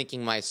sort of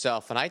thinking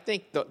myself, and I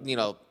think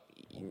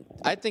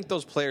I think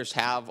those players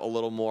have a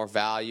little more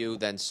value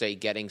than, say,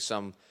 getting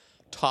some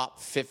top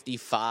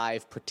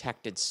 55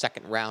 protected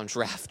second-round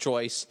draft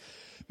choice.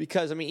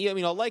 Because,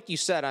 like you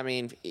said,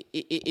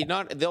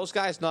 those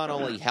guys not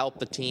only help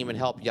the team and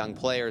help young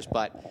players,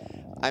 but,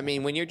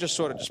 when you're just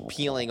sort of just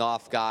peeling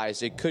off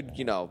guys, it could,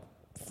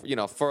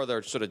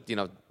 further sort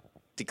of,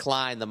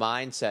 decline the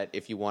mindset,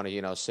 if you want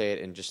to, say it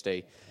in just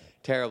a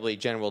terribly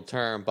general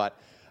term. But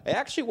I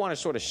actually want to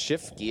sort of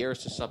shift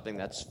gears to something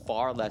that's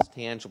far less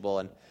tangible.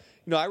 And,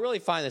 I really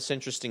find this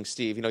interesting,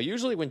 Steve.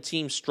 Usually when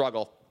teams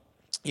struggle,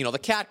 the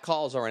cat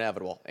calls are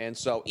inevitable. And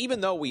so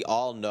even though we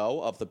all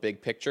know of the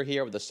big picture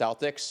here with the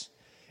Celtics,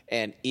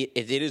 and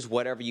it is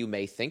whatever you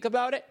may think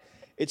about it,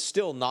 it's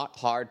still not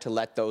hard to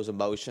let those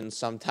emotions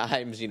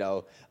sometimes,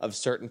 of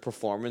certain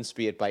performance,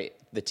 be it by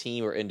the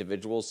team or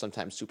individuals,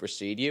 sometimes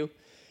supersede you.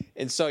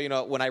 And so,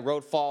 when I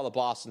wrote Fall of the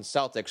Boston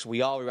Celtics,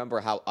 we all remember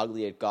how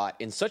ugly it got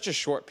in such a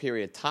short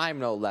period of time,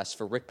 no less,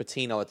 for Rick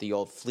Pitino at the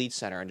old Fleet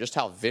Center, and just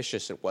how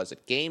vicious it was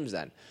at games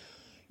then.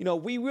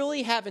 We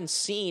really haven't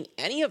seen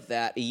any of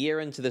that a year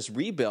into this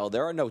rebuild.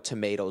 There are no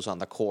tomatoes on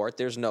the court.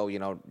 There's no,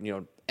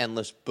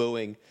 endless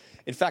booing.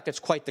 In fact, it's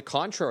quite the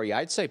contrary.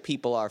 I'd say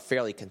people are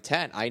fairly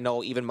content. I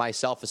know even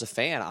myself as a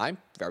fan, I'm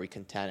very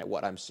content at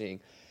what I'm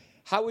seeing.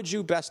 How would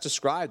you best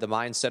describe the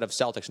mindset of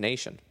Celtics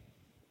Nation?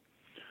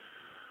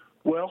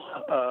 Well,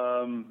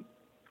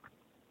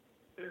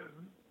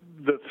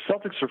 the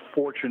Celtics are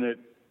fortunate,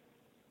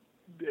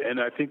 and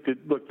I think that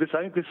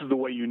I think this is the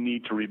way you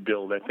need to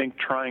rebuild. I think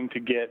trying to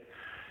get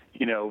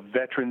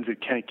veterans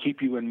that kind of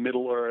keep you in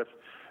Middle Earth.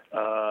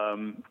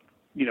 I'm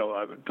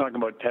talking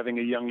about having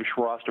a youngish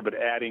roster, but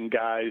adding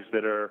guys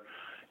that are,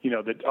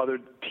 that other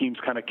teams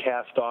kind of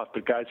cast off,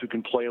 but guys who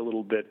can play a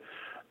little bit,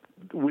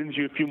 wins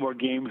you a few more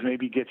games,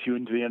 maybe gets you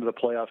into the end of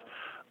the playoffs.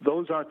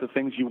 Those aren't the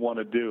things you want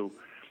to do.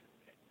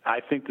 I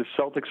think the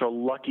Celtics are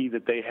lucky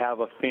that they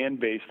have a fan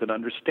base that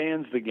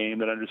understands the game,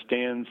 that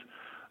understands,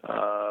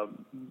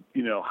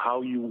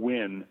 how you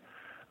win.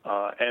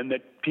 And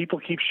that people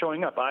keep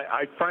showing up.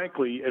 I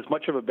frankly, as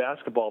much of a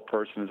basketball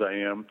person as I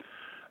am,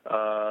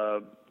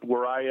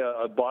 were I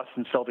a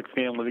Boston Celtic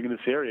fan living in this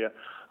area,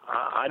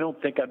 I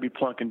don't think I'd be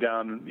plunking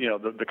down,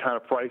 the kind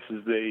of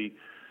prices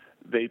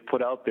they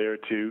put out there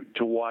to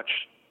watch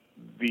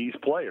these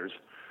players,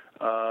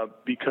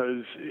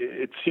 because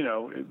it's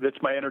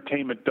that's my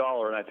entertainment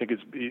dollar, and I think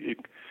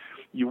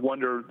you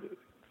wonder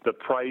the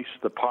price,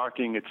 the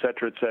parking, et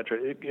cetera,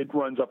 it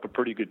runs up a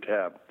pretty good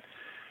tab.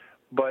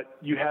 But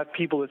you have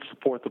people that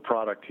support the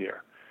product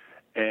here,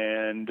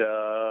 and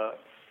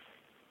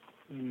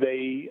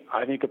they,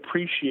 I think,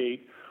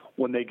 appreciate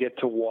when they get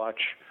to watch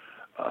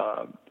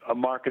a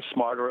Marcus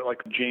Smart or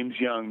like James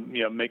Young,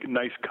 make a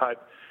nice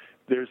cut.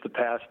 There's the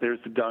pass, there's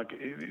the dunk.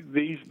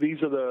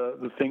 These are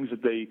the things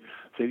that they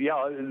say,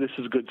 yeah, this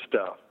is good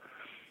stuff.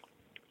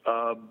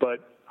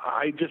 But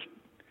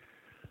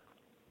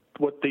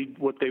what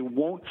they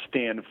won't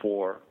stand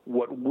for,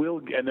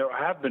 and there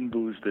have been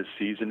boos this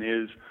season,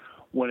 is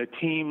when a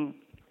team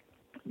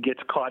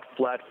gets caught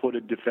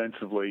flat-footed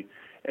defensively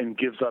and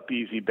gives up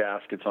easy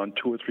baskets on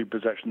 2 or 3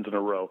 possessions in a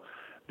row,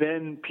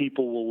 then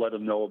people will let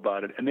them know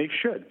about it, and they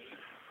should.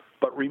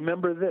 But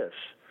remember this,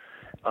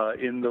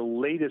 in the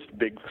latest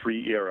Big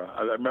Three era,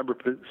 I remember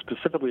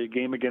specifically a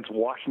game against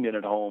Washington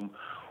at home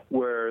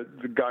where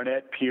the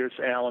Garnett, Pierce,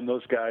 Allen,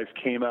 those guys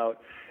came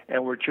out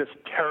and were just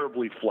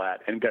terribly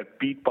flat and got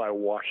beat by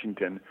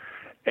Washington.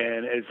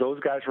 And as those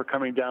guys were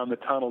coming down the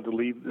tunnel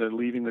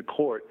leaving the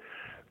court,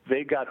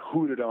 they got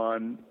hooted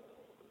on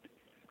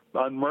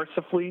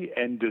unmercifully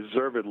and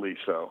deservedly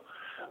so.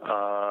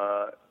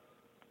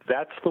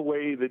 That's the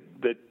way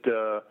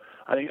that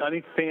I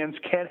think fans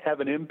can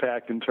have an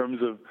impact in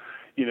terms of,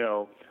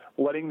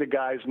 letting the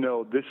guys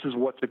know this is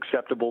what's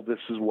acceptable, this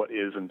is what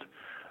isn't.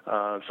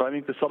 So I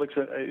think the Celtics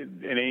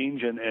and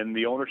Ainge and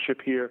the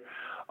ownership here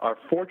are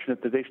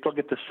fortunate that they still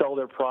get to sell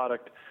their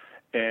product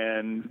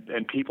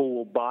and people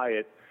will buy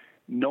it,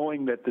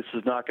 knowing that this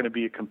is not going to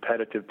be a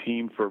competitive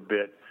team for a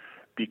bit,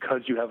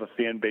 because you have a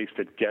fan base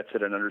that gets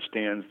it and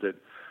understands that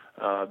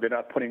they're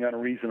not putting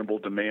unreasonable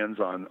demands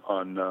on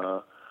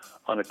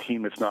a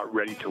team that's not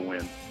ready to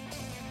win.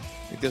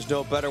 I think there's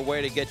no better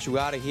way to get you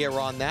out of here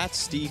on that.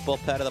 Steve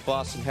Bulpett of the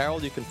Boston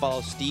Herald. You can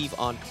follow Steve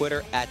on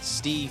Twitter at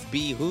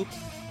SteveBHoop.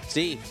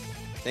 Steve,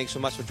 thanks so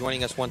much for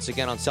joining us once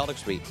again on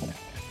Celtics Beat.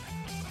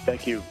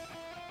 Thank you.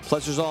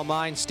 Pleasure's all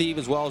mine, Steve,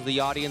 as well as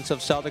the audience of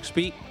Celtics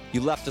Beat.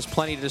 You left us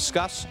plenty to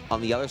discuss on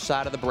the other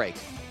side of the break.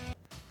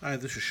 Hi,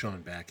 this is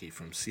Sean Backey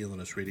from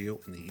CLNS Radio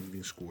and the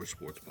Evening Score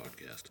Sports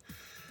Podcast.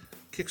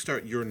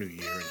 Kickstart your new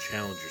year and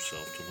challenge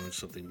yourself to learn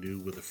something new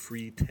with a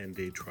free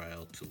 10-day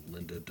trial to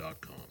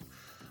lynda.com.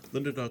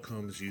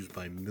 Lynda.com is used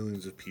by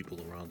millions of people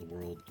around the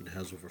world and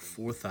has over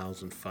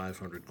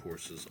 4,500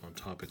 courses on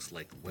topics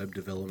like web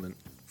development,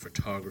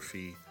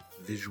 photography,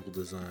 visual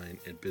design,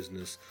 and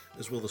business,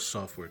 as well as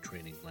software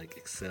training like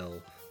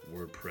Excel,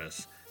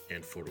 WordPress,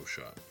 and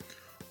Photoshop.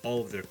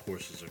 All of their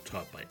courses are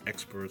taught by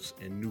experts,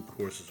 and new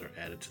courses are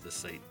added to the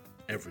site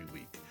every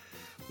week.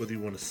 Whether you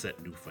want to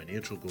set new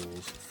financial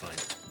goals, find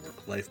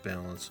work-life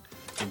balance,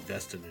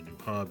 invest in a new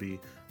hobby,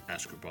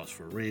 ask your boss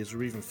for a raise,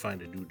 or even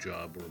find a new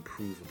job or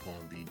improve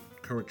upon the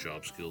current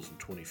job skills in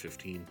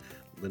 2015,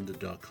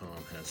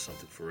 lynda.com has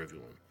something for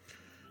everyone.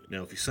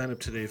 Now, if you sign up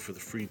today for the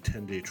free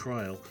 10-day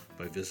trial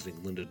by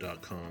visiting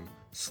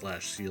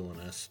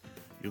lynda.com/CLNS,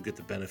 you'll get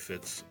the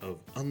benefits of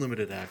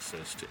unlimited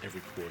access to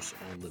every course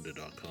on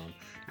lynda.com.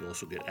 You'll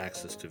also get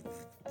access to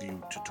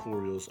view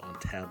tutorials on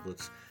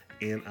tablets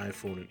and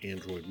iPhone and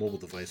Android mobile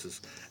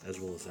devices, as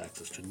well as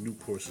access to new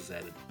courses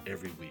added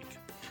every week.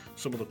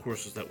 Some of the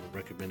courses that were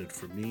recommended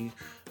for me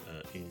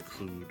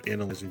include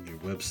analyzing your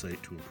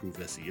website to improve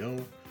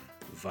SEO,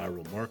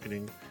 viral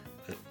marketing,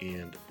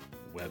 and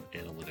web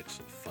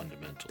analytics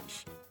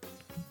fundamentals.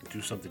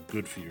 Do something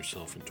good for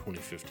yourself in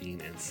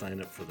 2015 and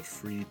sign up for the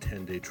free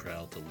 10-day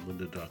trial to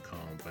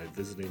lynda.com by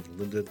visiting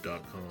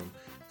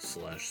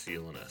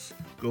lynda.com/CLNS.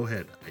 Go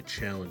ahead, I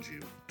challenge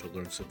you to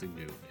learn something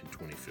new in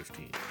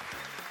 2015.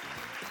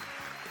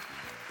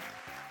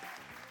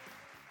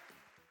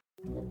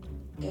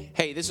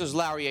 Hey, this is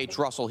Larry H.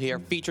 Russell here,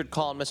 featured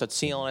columnist at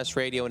CLNS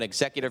Radio and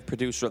executive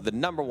producer of the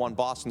 #1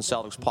 Boston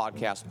Celtics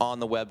podcast on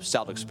the web,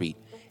 Celtics Beat.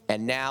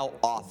 And now,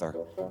 author.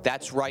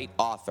 That's right,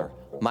 author.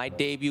 My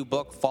debut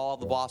book, Fall of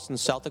the Boston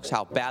Celtics,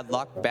 How Bad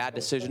Luck, Bad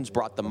Decisions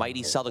Brought the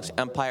Mighty Celtics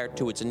Empire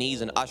to its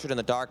Knees and Ushered in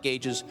the Dark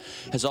Ages,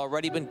 has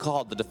already been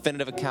called the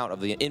definitive account of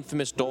the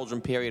infamous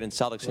doldrum period in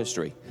Celtics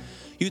history.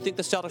 You think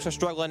the Celtics are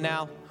struggling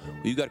now? Well,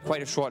 you got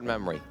quite a short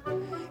memory.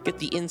 Get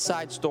the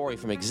inside story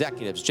from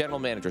executives, general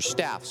managers,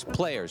 staffs,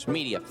 players,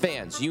 media,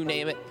 fans, you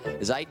name it,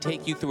 as I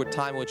take you through a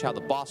time in which how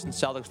the Boston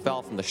Celtics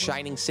fell from the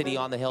shining city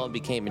on the hill and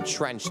became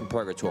entrenched in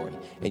purgatory.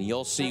 And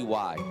you'll see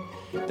why.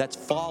 That's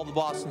Fall of the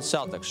Boston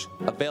Celtics,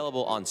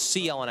 available on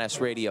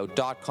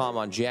clnsradio.com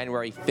on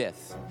January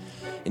 5th.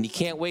 And you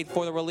can't wait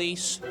for the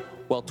release?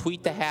 Well,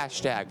 tweet the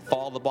hashtag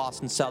Fall of the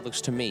Boston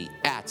Celtics to me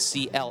at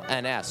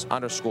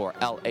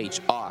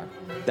CLNS_LHR.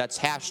 That's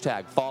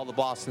hashtag Fall of the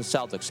Boston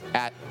Celtics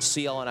at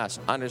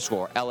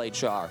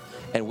CLNS_LHR.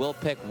 And we'll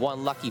pick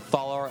one lucky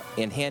follower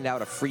and hand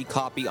out a free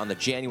copy on the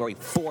January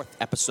 4th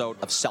episode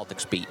of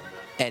Celtics Beat.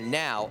 And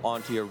now,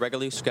 on to your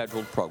regularly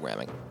scheduled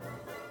programming.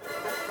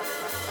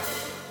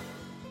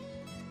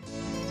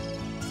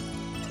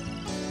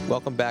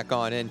 Welcome back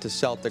on into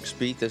Celtics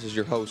Beat. This is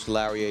your host,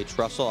 Larry H.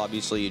 Russell.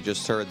 Obviously, you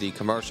just heard the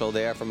commercial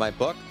there for my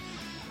book.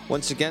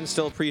 Once again,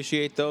 still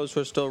appreciate those who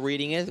are still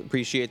reading it.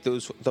 Appreciate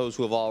those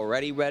who have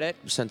already read it.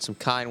 Sent some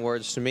kind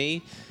words to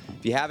me.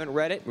 If you haven't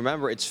read it,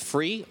 remember, it's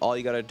free. All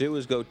you got to do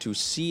is go to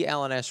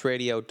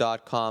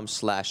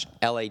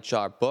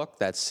clnsradio.com/LHRbook.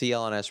 That's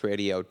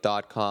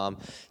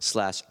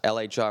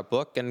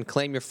clnsradio.com/LHRbook and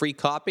claim your free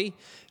copy.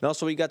 And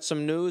also, we got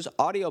some news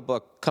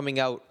audiobook coming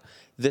out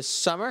this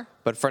summer.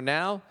 But for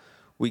now,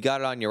 we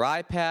got it on your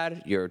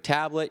iPad, your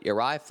tablet, your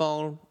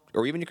iPhone,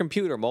 or even your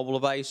computer, mobile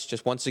device.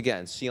 Just once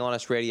again,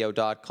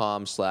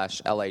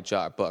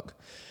 clnsradio.com/LHRbook.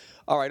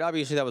 All right,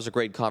 obviously that was a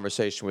great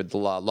conversation with the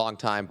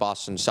longtime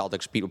Boston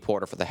Celtics beat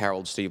reporter for the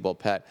Herald, Steve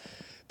Bulpett.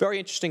 Very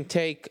interesting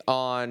take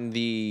on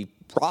the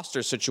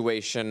roster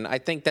situation. I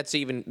think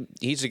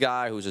he's a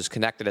guy who's as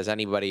connected as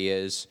anybody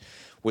is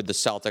with the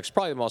Celtics,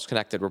 probably the most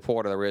connected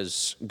reporter there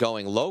is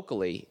going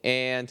locally.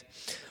 And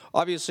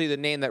obviously the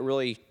name that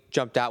really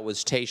jumped out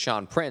was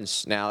Tayshaun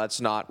Prince. Now, that's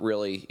not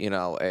really,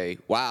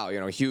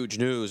 huge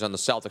news on the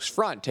Celtics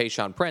front,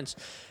 Tayshaun Prince.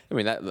 I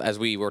mean, that, as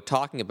we were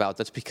talking about,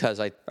 that's because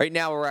right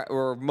now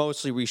we're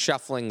mostly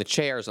reshuffling the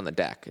chairs on the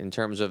deck in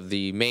terms of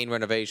the main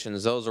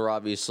renovations. Those are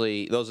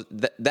obviously,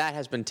 that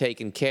has been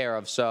taken care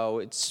of, so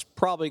it's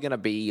probably going to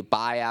be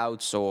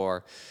buyouts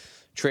or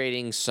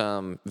trading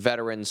some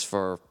veterans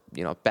for,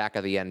 back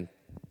of the end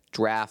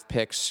draft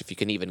picks, if you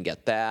can even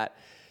get that.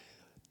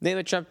 The name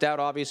that jumped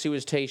out, obviously,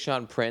 was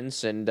Tayshaun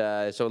Prince, and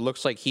so it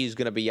looks like he's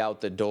going to be out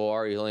the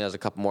door. He only has a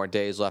couple more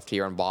days left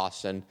here in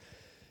Boston.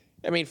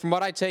 I mean, from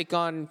what I take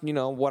on,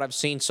 what I've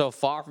seen so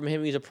far from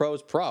him, he's a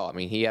pro's pro. I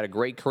mean, he had a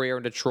great career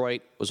in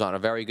Detroit, was on a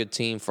very good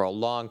team for a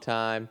long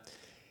time,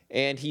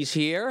 and he's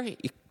here.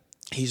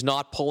 He's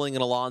not pulling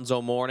an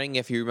Alonzo Mourning,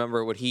 if you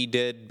remember what he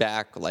did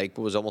back, it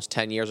was almost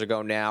 10 years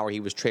ago now, where he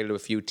was traded to a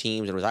few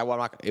teams, and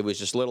it was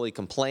just literally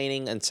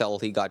complaining until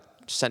he got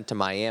sent to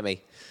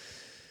Miami.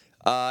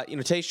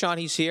 Tayshaun,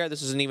 he's here.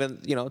 This isn't even,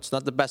 it's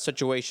not the best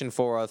situation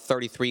for a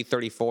 33,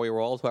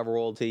 34-year-old, however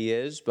old he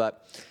is.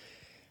 But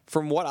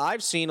from what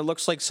I've seen, it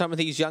looks like some of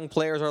these young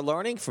players are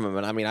learning from him.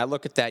 And, I mean, I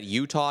look at that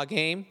Utah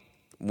game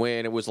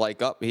when it was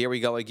like, here we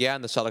go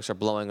again. The Celtics are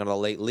blowing on a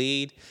late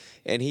lead.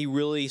 And he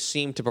really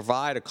seemed to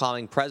provide a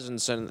calming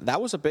presence. And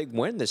that was a big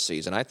win this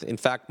season. In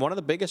fact, one of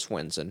the biggest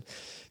wins. And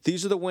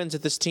these are the wins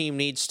that this team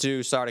needs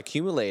to start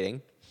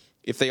accumulating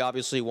if they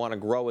obviously want to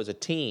grow as a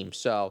team.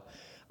 So,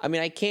 I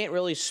mean, I can't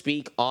really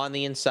speak on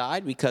the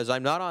inside because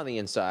I'm not on the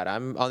inside.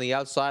 I'm on the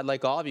outside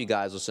like all of you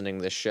guys listening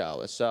to this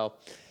show. So,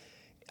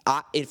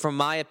 from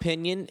my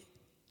opinion,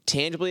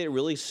 tangibly, it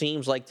really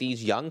seems like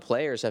these young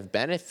players have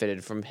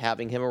benefited from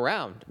having him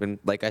around. And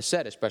like I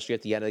said, especially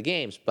at the end of the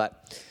games.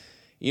 But,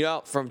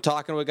 from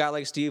talking to a guy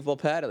like Steve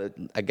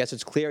Volpett, I guess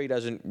it's clear he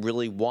doesn't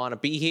really want to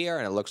be here,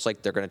 and it looks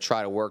like they're going to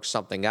try to work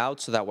something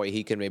out so that way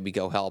he can maybe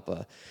go help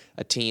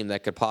a team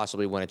that could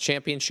possibly win a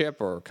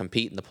championship or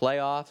compete in the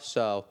playoffs.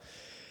 So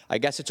I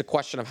guess it's a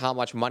question of how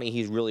much money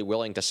he's really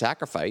willing to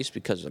sacrifice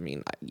because,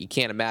 you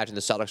can't imagine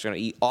the Celtics are going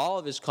to eat all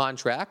of his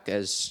contract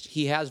as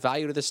he has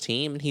value to this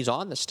team and he's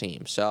on this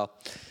team. So,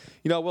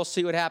 we'll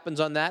see what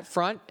happens on that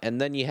front. And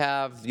then you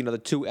have, the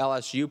two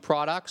LSU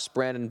products,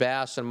 Brandon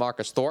Bass and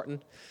Marcus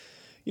Thornton.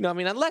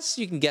 Unless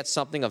you can get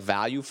something of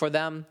value for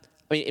them,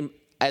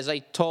 as I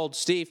told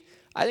Steve,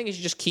 I think you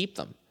should just keep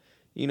them.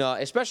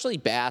 Especially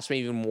Bass,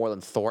 maybe even more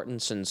than Thornton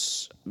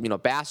since,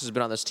 Bass has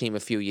been on this team a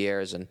few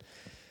years and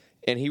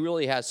he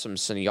really has some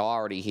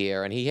seniority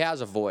here, and he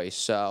has a voice.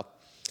 So,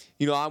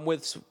 I'm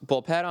with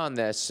Volpett on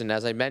this, and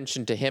as I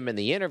mentioned to him in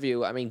the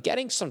interview,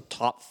 getting some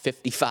top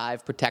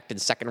 55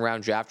 protected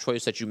second-round draft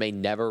choice that you may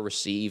never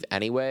receive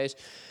anyways,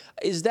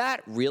 is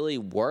that really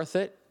worth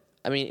it?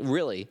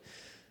 Really?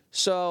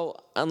 So,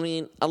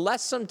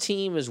 unless some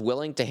team is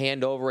willing to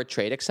hand over a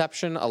trade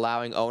exception,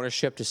 allowing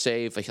ownership to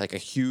save like a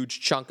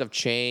huge chunk of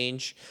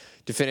change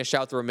to finish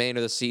out the remainder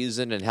of the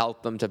season and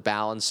help them to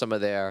balance some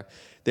of their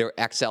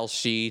Excel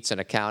sheets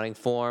and accounting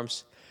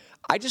forms,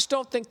 I just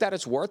don't think that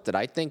it's worth it.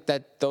 I think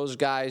that those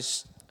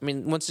guys,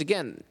 once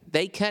again,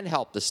 they can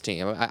help this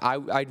team.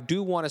 I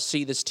do want to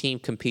see this team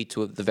compete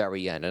to the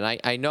very end, and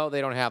I know they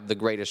don't have the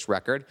greatest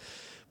record,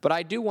 but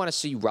I do want to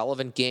see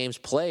relevant games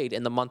played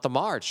in the month of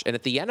March and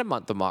at the end of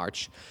month of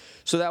March.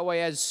 So that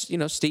way, as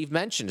Steve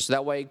mentioned, so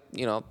that way,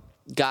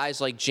 guys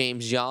like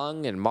James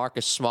Young and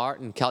Marcus Smart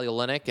and Kelly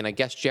Olynyk and I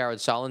guess Jared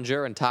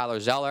Sullinger and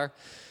Tyler Zeller,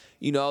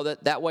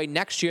 that way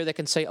next year they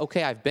can say,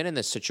 okay, I've been in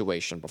this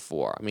situation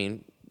before.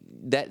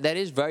 That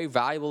is very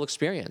valuable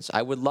experience.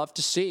 I would love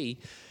to see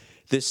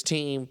this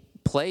team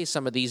play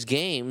some of these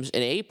games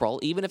in April,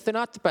 even if they're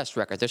not the best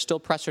record. They're still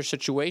pressure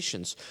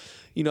situations.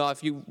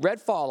 If you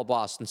read Follow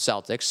Boston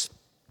Celtics,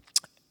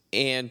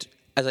 and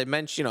as I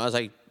mentioned, as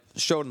I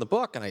showed in the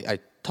book, and I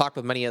talked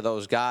with many of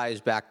those guys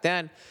back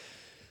then,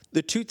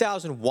 the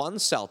 2001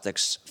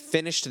 Celtics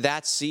finished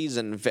that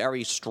season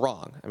very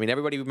strong.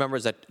 Everybody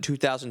remembers that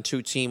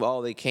 2002 team,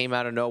 they came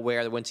out of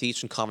nowhere. They went to the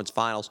Eastern Conference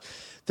Finals.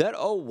 That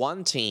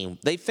 2001 team,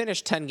 they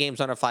finished 10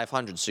 games under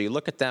 500. So you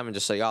look at them and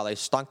just say, they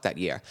stunk that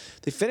year.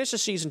 They finished the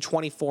season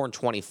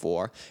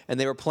 24-24, and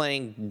they were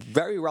playing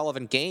very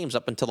relevant games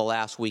up until the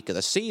last week of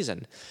the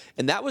season.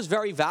 And that was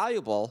very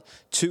valuable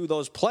to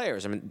those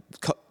players.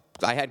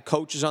 I had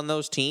coaches on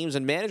those teams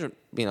and management,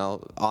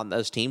 on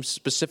those teams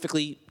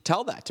specifically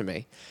tell that to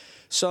me.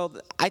 So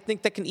I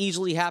think that can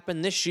easily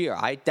happen this year.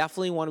 I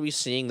definitely want to be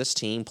seeing this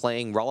team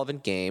playing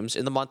relevant games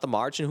in the month of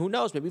March, and who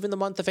knows, maybe even the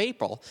month of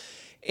April,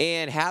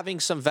 and having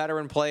some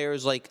veteran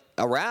players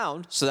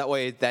around, so that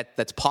way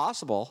that's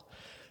possible,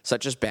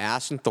 such as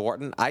Bass and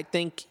Thornton, I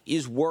think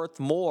is worth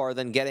more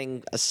than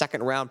getting a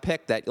second-round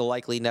pick that you'll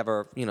likely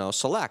never,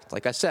 select.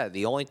 Like I said,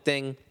 the only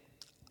thing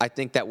I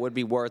think that would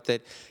be worth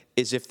it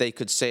is if they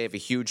could save a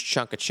huge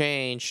chunk of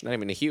change, not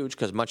even a huge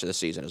because much of the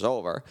season is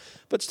over,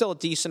 but still a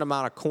decent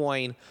amount of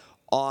coin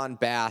on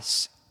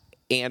Bass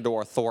and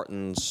or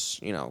Thornton's,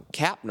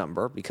 cap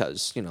number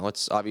because,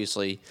 it's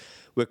obviously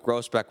Wyc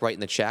Grousbeck writing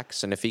the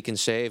checks, and if he can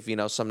save,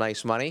 some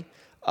nice money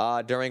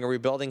during a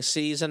rebuilding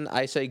season,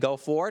 I say go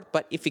for it.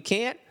 But if you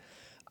can't,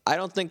 I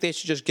don't think they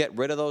should just get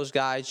rid of those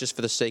guys just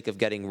for the sake of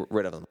getting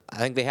rid of them. I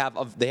think they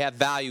have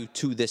value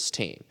to this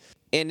team.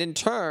 And in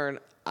turn,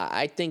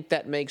 I think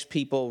that makes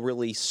people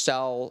really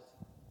sell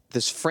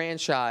this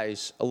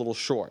franchise a little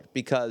short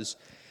because,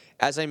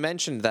 as I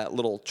mentioned, that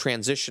little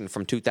transition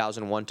from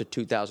 2001 to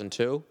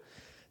 2002,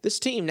 this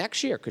team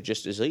next year could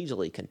just as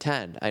easily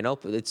contend. I know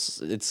it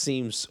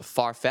seems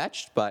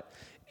far-fetched, but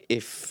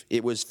if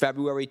it was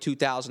February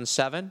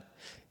 2007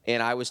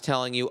 and I was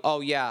telling you,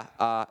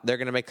 they're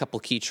going to make a couple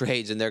key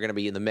trades and they're going to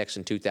be in the mix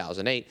in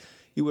 2008,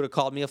 you would have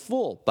called me a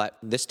fool. But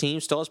this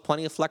team still has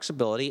plenty of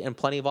flexibility and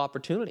plenty of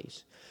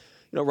opportunities.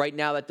 Right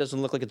now that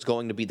doesn't look like it's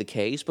going to be the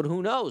case, but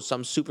who knows?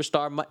 Some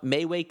superstar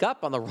may wake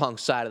up on the wrong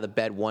side of the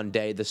bed one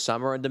day this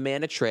summer and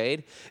demand a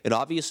trade. And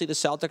obviously the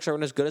Celtics are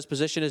in as good a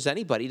position as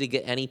anybody to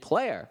get any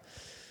player.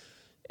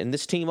 And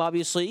this team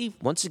obviously,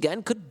 once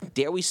again, could,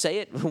 dare we say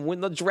it, win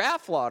the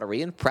draft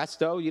lottery. And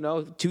presto,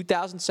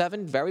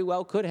 2007 very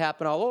well could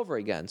happen all over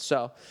again.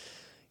 So,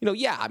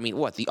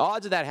 the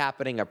odds of that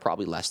happening are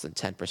probably less than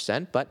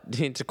 10%. But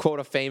to quote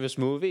a famous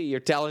movie,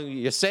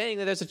 you're saying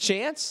that there's a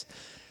chance?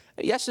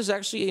 Yes, there's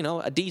actually,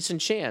 a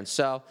decent chance.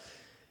 So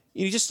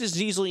you just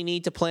as easily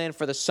need to plan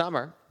for the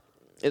summer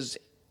as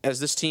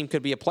this team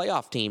could be a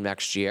playoff team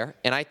next year.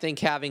 And I think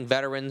having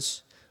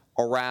veterans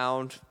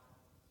around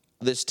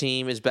this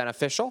team is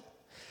beneficial.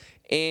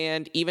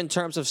 And even in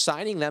terms of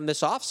signing them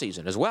this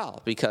offseason as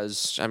well.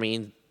 Because,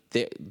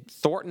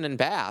 Thornton and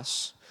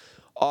Bass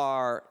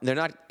they're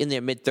not in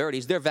their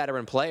mid-30s. They're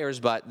veteran players,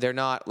 but they're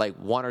not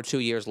 1 or 2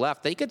 years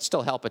left. They could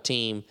still help a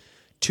team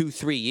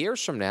 2-3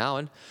 years from now,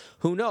 and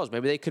who knows,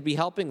 maybe they could be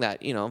helping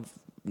that,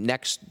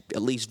 next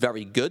at least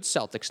very good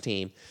Celtics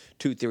team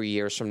 2-3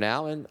 years from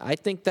now. And I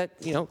think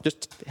that,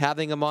 just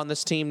having them on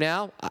this team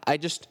now, I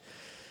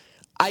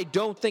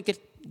don't think it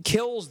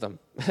kills them.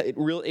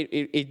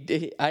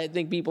 I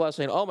think people are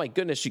saying, oh my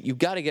goodness, you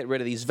got to get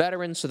rid of these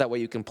veterans so that way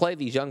you can play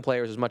these young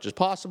players as much as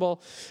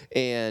possible.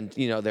 And,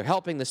 they're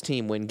helping this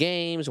team win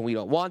games, and we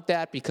don't want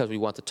that because we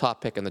want the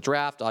top pick in the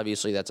draft.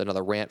 Obviously, that's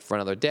another rant for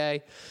another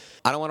day.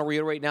 I don't want to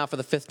reiterate now for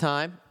the 5th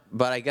time,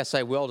 but I guess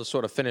I will to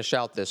sort of finish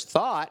out this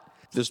thought.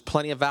 There's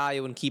plenty of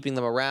value in keeping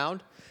them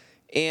around.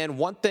 And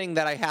one thing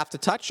that I have to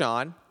touch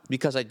on,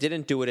 because I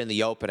didn't do it in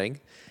the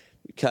opening,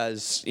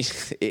 because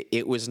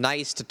it was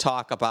nice to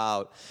talk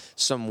about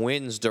some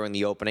wins during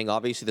the opening.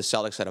 Obviously, the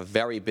Celtics had a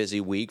very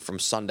busy week from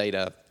Sunday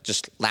to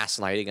just last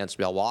night against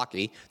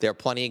Milwaukee. There are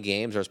plenty of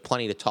games. There's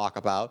plenty to talk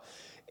about.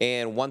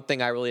 And one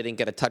thing I really didn't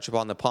get to touch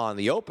upon in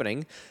the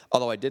opening,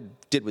 although I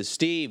did with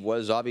Steve,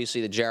 was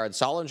obviously the Jared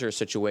Sullinger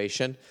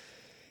situation.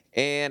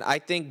 And I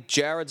think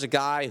Jared's a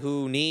guy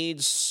who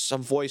needs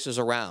some voices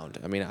around.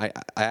 I mean, I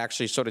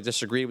actually sort of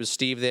disagreed with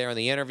Steve there in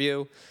the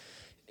interview.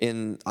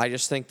 And I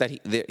just think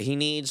that he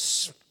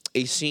needs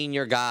a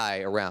senior guy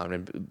around,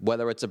 and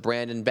whether it's a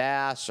Brandon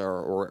Bass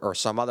or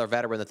some other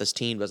veteran that this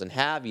team doesn't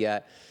have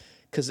yet.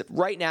 Because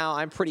right now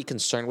I'm pretty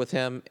concerned with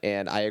him,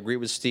 and I agree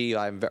with Steve.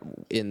 I'm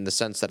in the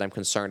sense that I'm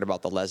concerned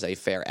about the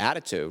laissez-faire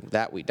attitude.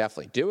 That we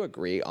definitely do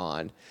agree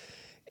on.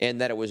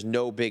 And that it was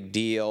no big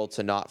deal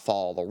to not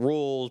follow the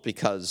rules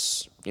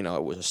because, it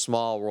was a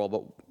small rule,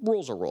 but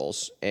rules are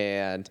rules.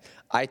 And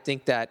I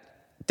think that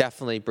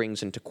definitely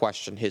brings into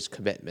question his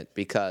commitment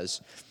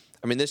because,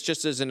 this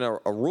just isn't a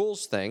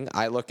rules thing.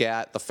 I look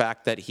at the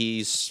fact that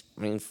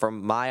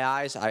from my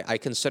eyes, I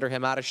consider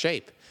him out of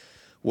shape,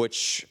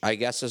 which I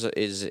guess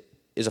is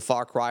a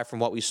far cry from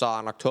what we saw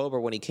in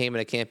October when he came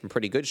into camp in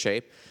pretty good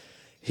shape.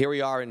 Here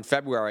we are in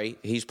February.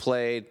 He's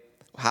played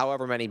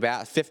however many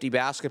 50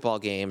 basketball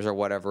games or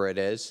whatever it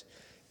is,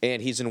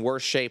 and he's in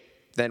worse shape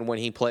than when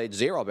he played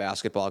 0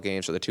 basketball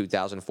games for the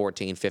 2014-15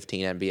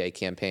 NBA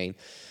campaign.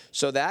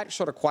 So that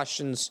sort of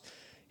questions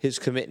his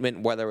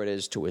commitment, whether it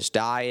is to his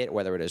diet,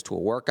 whether it is to a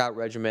workout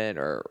regimen,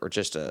 or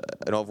just an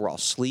overall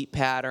sleep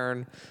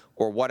pattern,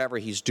 or whatever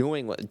he's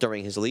doing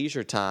during his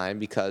leisure time,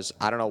 because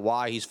I don't know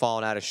why he's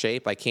fallen out of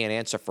shape. I can't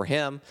answer for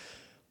him,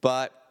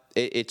 but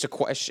it's a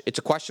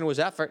question of his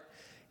effort.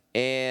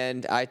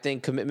 And I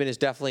think commitment is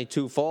definitely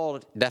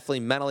twofold,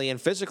 definitely mentally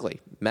and physically.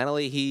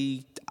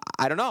 Mentally,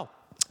 I don't know.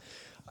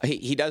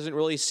 He doesn't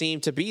really seem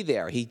to be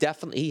there. He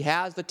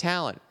has the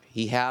talent.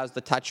 He has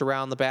the touch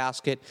around the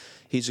basket.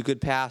 He's a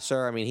good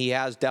passer. He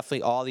has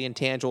definitely all the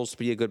intangibles to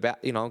be a good,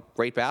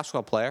 great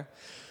basketball player.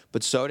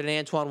 But so did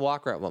Antoine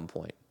Walker at one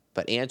point.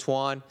 But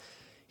Antoine,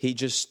 he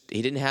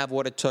didn't have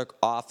what it took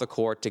off the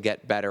court to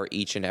get better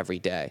each and every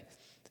day.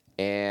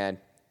 And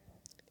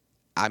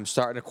I'm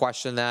starting to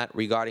question that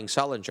regarding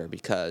Sullinger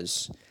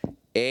because,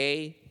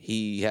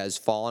 he has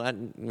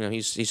fallen.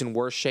 He's in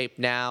worse shape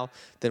now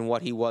than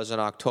what he was in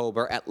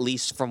October, at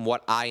least from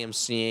what I am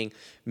seeing.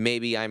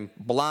 Maybe I'm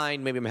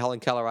blind. Maybe I'm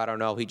Helen Keller. I don't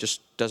know. He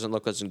just doesn't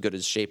look as in good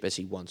a shape as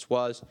he once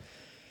was.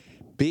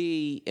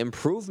 B,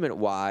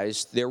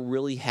 improvement-wise, there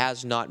really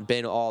has not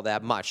been all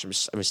that much.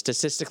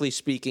 Statistically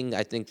speaking,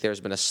 I think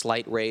there's been a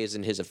slight raise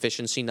in his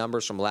efficiency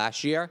numbers from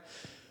last year.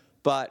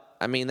 But,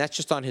 that's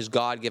just on his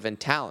God-given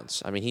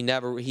talents.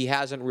 He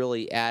hasn't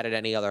really added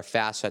any other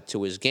facet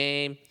to his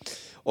game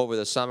over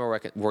the summer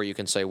where you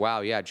can say,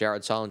 wow, yeah,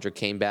 Jared Sullinger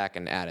came back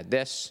and added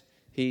this.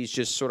 He's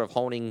just sort of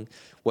honing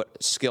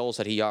what skills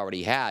that he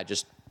already had,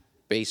 just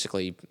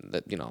basically,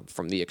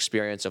 from the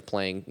experience of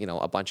playing,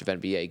 a bunch of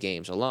NBA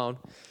games alone.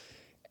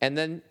 And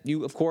then,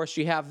 you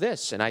have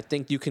this. And I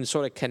think you can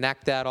sort of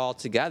connect that all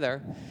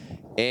together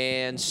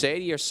and say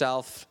to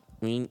yourself,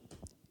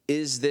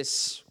 is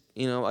this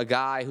a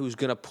guy who's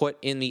going to put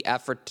in the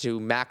effort to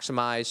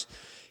maximize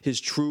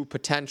his true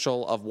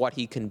potential of what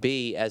he can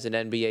be as an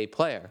NBA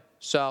player?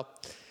 So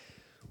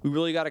we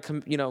really got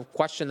to,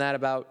 question that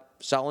about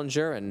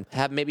Sullinger and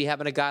maybe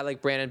having a guy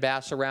like Brandon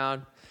Bass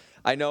around.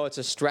 I know it's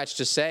a stretch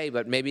to say,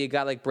 but maybe a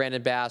guy like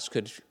Brandon Bass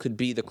could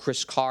be the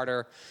Chris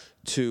Carter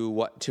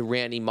to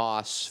Randy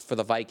Moss for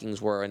the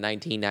Vikings were in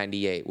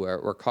 1998, where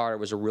Carter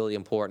was a really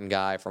important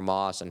guy for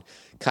Moss and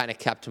kind of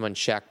kept him in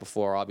check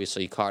before,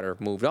 obviously, Carter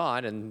moved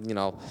on and,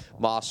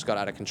 Moss got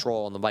out of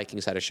control and the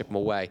Vikings had to ship him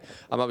away.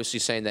 I'm obviously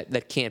saying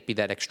that can't be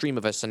that extreme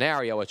of a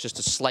scenario. It's just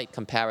a slight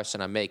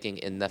comparison I'm making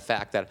in the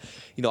fact that,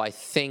 I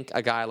think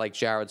a guy like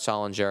Jared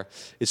Sullinger,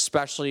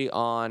 especially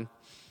on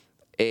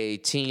a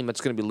team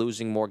that's going to be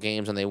losing more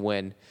games than they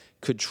win,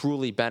 could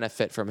truly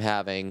benefit from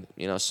having,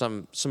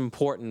 some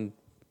important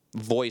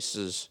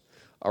voices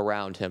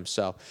around him.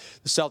 So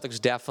the Celtics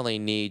definitely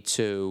need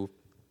to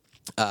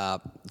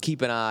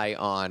keep an eye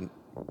on,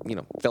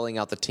 filling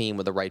out the team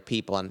with the right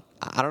people. And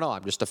I don't know,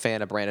 I'm just a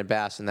fan of Brandon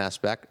Bass in that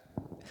aspect.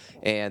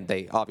 And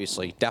they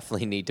obviously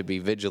definitely need to be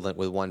vigilant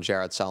with one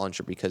Jared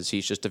Sullinger because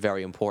he's just a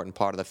very important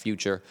part of the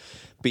future,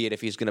 be it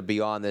if he's going to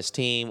be on this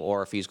team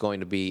or if he's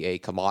going to be a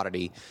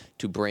commodity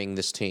to bring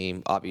this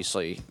team,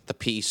 obviously, the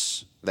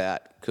piece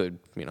that could,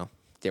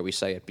 dare we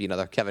say it, be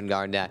another Kevin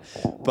Garnett.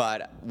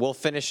 But we'll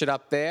finish it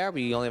up there.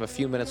 We only have a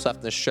few minutes left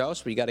in the show,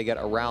 so we got to get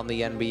around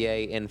the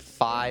NBA in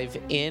 5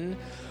 in.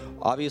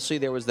 Obviously,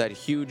 there was that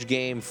huge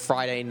game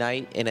Friday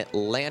night in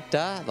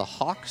Atlanta. The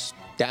Hawks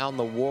down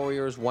the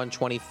Warriors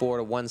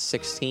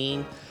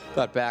 124-116.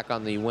 Got back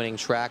on the winning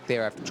track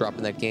there after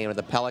dropping that game to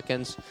the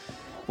Pelicans.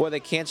 Boy, they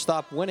can't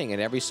stop winning,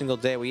 and every single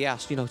day we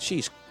ask,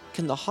 geez,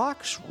 can the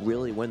Hawks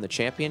really win the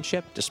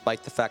championship,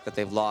 despite the fact that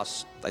they've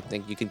lost? I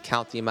think you can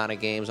count the amount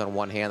of games on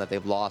one hand that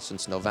they've lost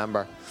since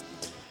November.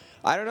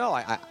 I don't know.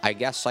 I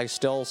guess I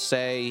still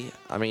say,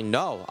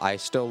 no. I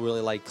still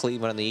really like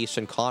Cleveland in the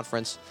Eastern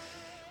Conference,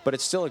 but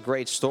it's still a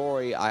great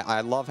story. I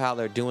love how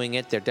they're doing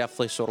it. They're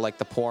definitely sort of like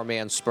the poor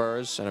man's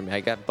Spurs. And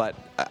I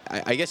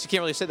guess you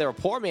can't really say they're a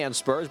poor man's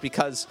Spurs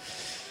because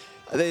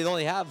they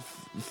only have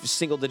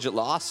single-digit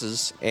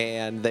losses,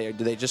 and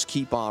they just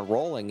keep on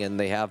rolling, and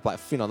they have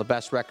the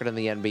best record in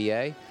the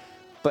NBA.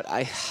 But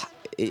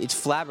it's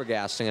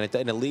flabbergasting,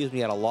 and it leaves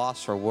me at a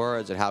loss for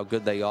words at how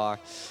good they are.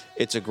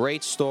 It's a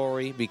great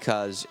story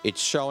because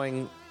it's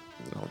showing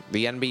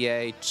the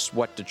NBA just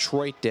what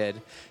Detroit did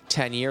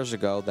 10 years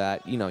ago,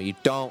 that you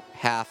don't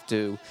have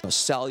to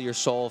sell your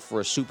soul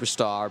for a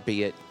superstar,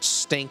 be it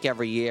stink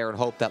every year and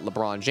hope that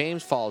LeBron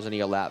James falls into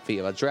your lap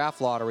via a draft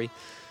lottery.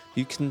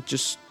 You can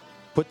just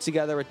put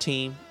together a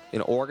team,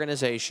 an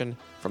organization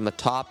from the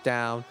top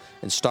down,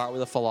 and start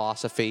with a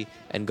philosophy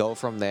and go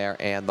from there.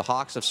 And the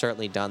Hawks have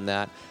certainly done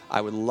that.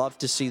 I would love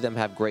to see them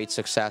have great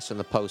success in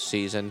the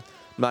postseason. I'm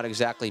not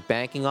exactly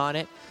banking on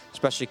it,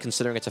 especially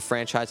considering it's a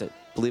franchise that,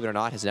 believe it or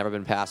not, has never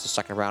been past the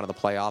second round of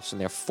the playoffs in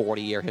their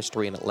 40-year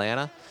history in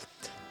Atlanta.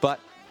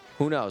 But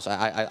who knows?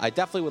 I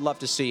definitely would love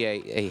to see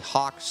a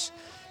Hawks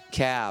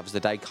Cavs, the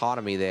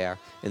dichotomy there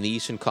in the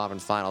Eastern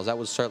Conference Finals. That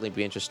would certainly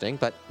be interesting.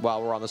 But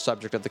while we're on the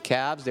subject of the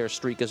Cavs, their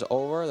streak is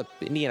over. The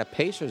Indiana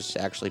Pacers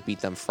actually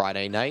beat them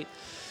Friday night.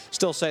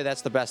 Still say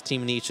that's the best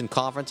team in the Eastern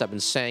Conference. I've been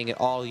saying it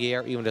all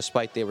year, even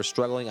despite they were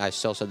struggling. I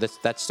still said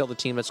that's still the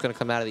team that's going to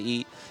come out of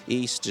the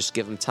East. Just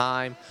give them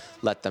time.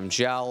 Let them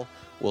gel.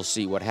 We'll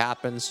see what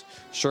happens.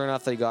 Sure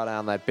enough, they got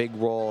on that big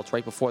roll. It's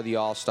right before the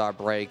All-Star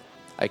break.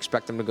 I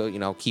expect them to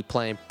go, keep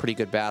playing pretty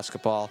good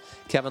basketball.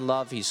 Kevin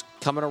Love, he's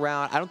coming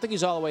around. I don't think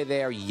he's all the way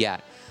there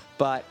yet.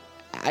 But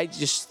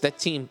that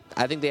team,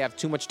 I think they have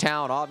too much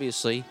talent,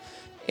 obviously.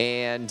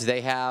 And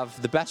they have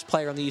the best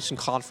player in the Eastern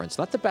Conference,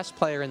 not the best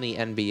player in the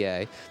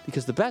NBA,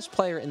 because the best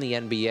player in the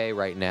NBA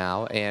right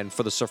now and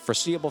for the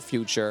foreseeable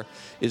future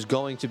is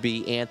going to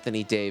be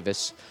Anthony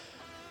Davis.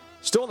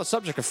 Still on the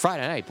subject of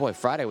Friday night. Boy,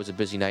 Friday was a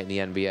busy night in the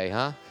NBA,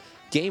 huh?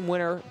 Game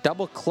winner,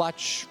 double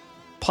clutch,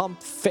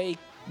 pump fake,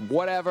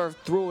 whatever,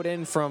 threw it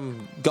in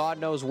from God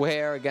knows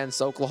where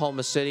against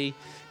Oklahoma City,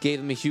 gave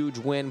them a huge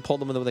win, pulled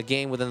them into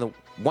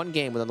one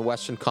game within the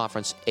Western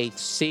Conference 8th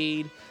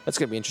seed. That's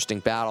going to be an interesting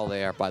battle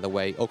there, by the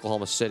way.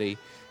 Oklahoma City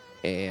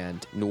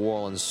and New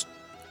Orleans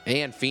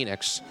and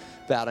Phoenix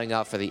battling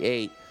out for the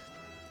 8.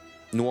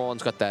 New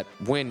Orleans got that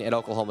win at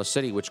Oklahoma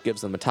City, which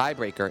gives them a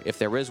tiebreaker, if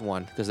there is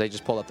one, because they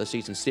just pulled up the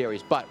season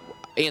series. But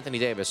Anthony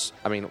Davis,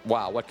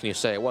 wow, what can you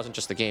say? It wasn't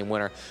just the game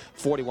winner.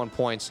 41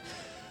 points.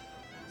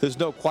 There's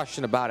no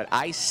question about it.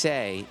 I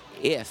say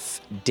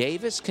if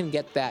Davis can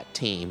get that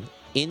team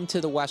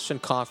into the Western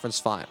Conference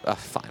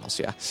Finals,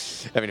 yeah.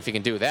 If he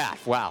can do that,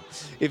 wow.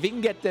 If he can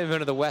get them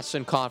into the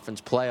Western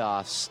Conference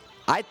playoffs,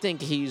 I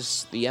think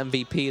he's the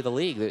MVP of the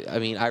league.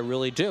 I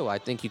really do. I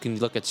think you can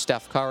look at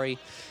Steph Curry,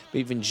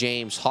 even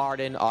James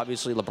Harden.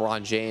 Obviously,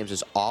 LeBron James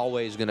is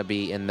always going to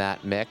be in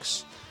that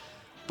mix.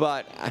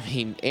 But,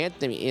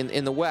 Anthony,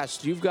 in the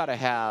West, you've got to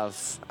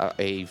have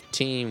a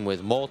team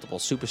with multiple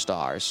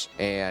superstars.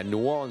 And New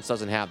Orleans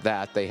doesn't have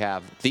that. They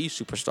have the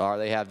superstar.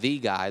 They have the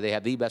guy. They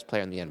have the best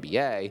player in the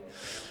NBA.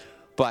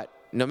 But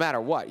no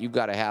matter what, you've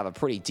got to have a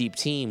pretty deep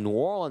team. New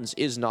Orleans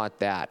is not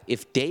that.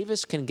 If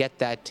Davis can get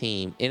that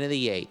team into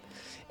the 8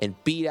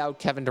 and beat out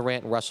Kevin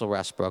Durant and Russell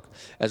Westbrook,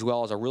 as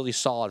well as a really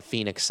solid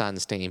Phoenix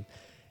Suns team,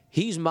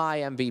 he's my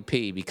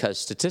MVP because,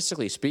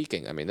 statistically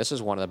speaking, this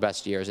is one of the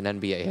best years in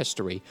NBA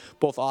history,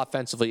 both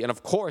offensively and,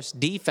 of course,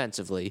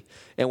 defensively.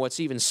 And what's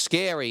even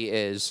scary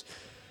is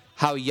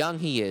how young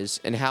he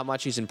is and how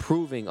much he's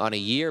improving on a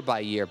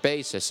year-by-year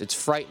basis. It's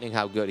frightening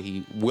how good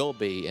he will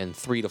be in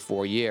 3 to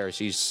 4 years.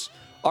 He's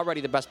already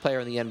the best player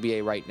in the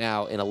NBA right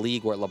now in a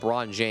league where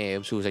LeBron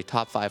James, who is a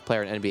top 5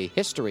 player in NBA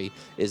history,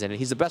 is in it.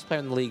 He's the best player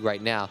in the league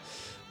right now.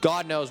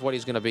 God knows what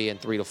he's going to be in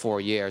 3 to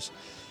 4 years.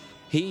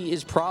 He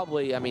is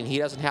probably, he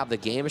doesn't have the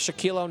game of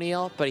Shaquille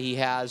O'Neal, but he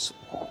has,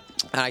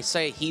 and I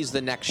say he's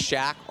the next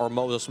Shaq or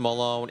Moses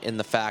Malone in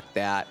the fact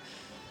that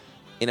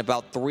in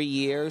about 3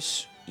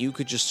 years, you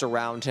could just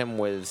surround him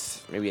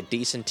with maybe a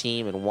decent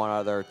team and one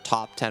other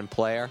top 10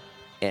 player.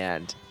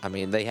 And,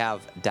 they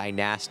have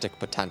dynastic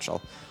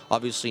potential.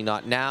 Obviously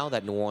not now.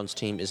 That New Orleans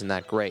team isn't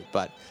that great.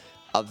 But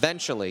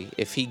eventually,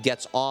 if he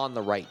gets on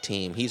the right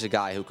team, he's a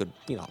guy who could,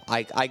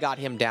 I got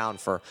him down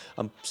for,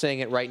 I'm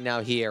saying it right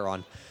now here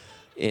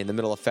in the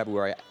middle of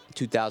February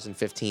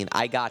 2015,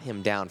 I got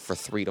him down for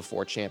 3 to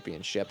 4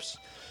 championships.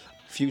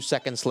 A few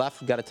seconds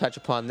left. We've got to touch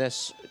upon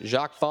this.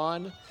 Jacques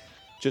Vaughn,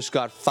 just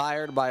got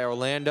fired by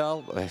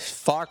Orlando. A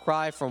far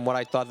cry from what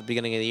I thought at the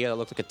beginning of the year. It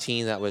looked like a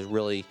team that was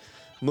really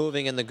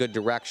moving in the good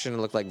direction. It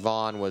looked like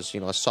Vaughn was,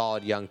 a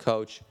solid young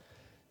coach.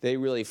 They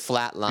really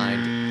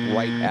flatlined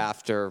right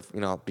after,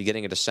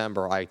 beginning of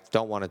December. I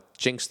don't want to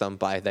jinx them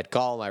by that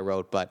column I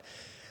wrote, but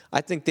I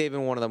think they've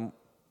been one of the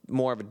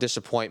more of a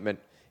disappointment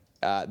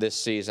this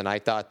season. I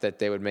thought that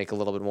they would make a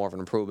little bit more of an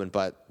improvement,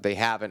 but they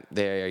haven't.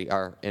 They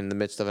are in the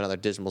midst of another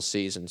dismal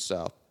season,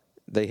 so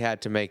they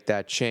had to make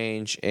that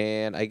change.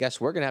 And I guess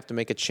we're going to have to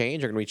make a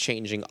change. We're going to be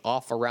changing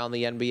off around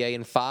the NBA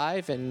in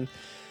 5 and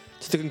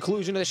to the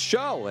conclusion of the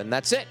show. And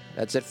that's it.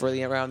 That's it for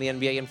the Around the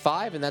NBA in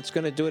 5, and that's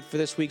going to do it for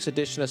this week's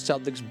edition of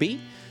Celtics Beat.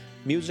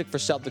 Music for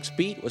Celtics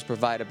Beat was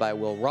provided by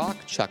Will Rock,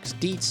 Chuck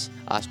Steets,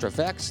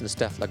 Astrovex, and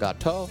Steph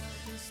Legato.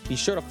 Be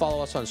sure to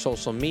follow us on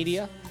social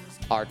media.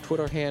 Our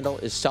Twitter handle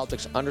is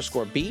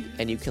Celtics_Beat,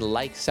 and you can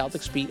like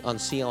Celtics Beat on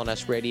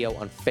CLNS Radio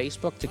on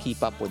Facebook to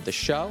keep up with the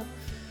show.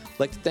 I'd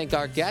like to thank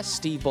our guest,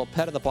 Steve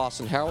Bulpett of the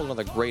Boston Herald.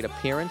 Another great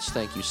appearance.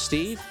 Thank you,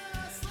 Steve.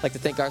 I'd like to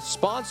thank our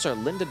sponsor,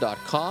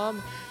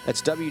 lynda.com.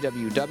 That's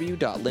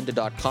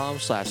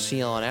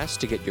www.lynda.com/CLNS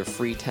to get your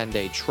free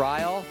 10-day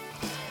trial.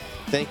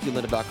 Thank you,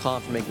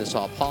 lynda.com, for making this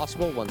all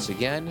possible. Once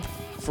again,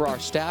 for our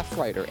staff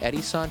writer,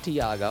 Eddie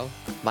Santiago,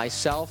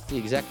 myself, the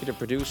executive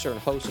producer and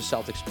host of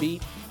Celtics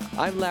Beat,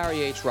 I'm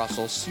Larry H.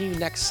 Russell. See you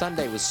next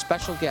Sunday with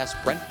special guest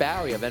Brent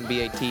Barry of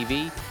NBA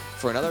TV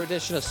for another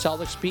edition of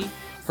Celtics Beat,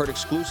 heard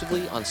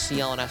exclusively on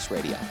CLNS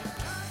Radio.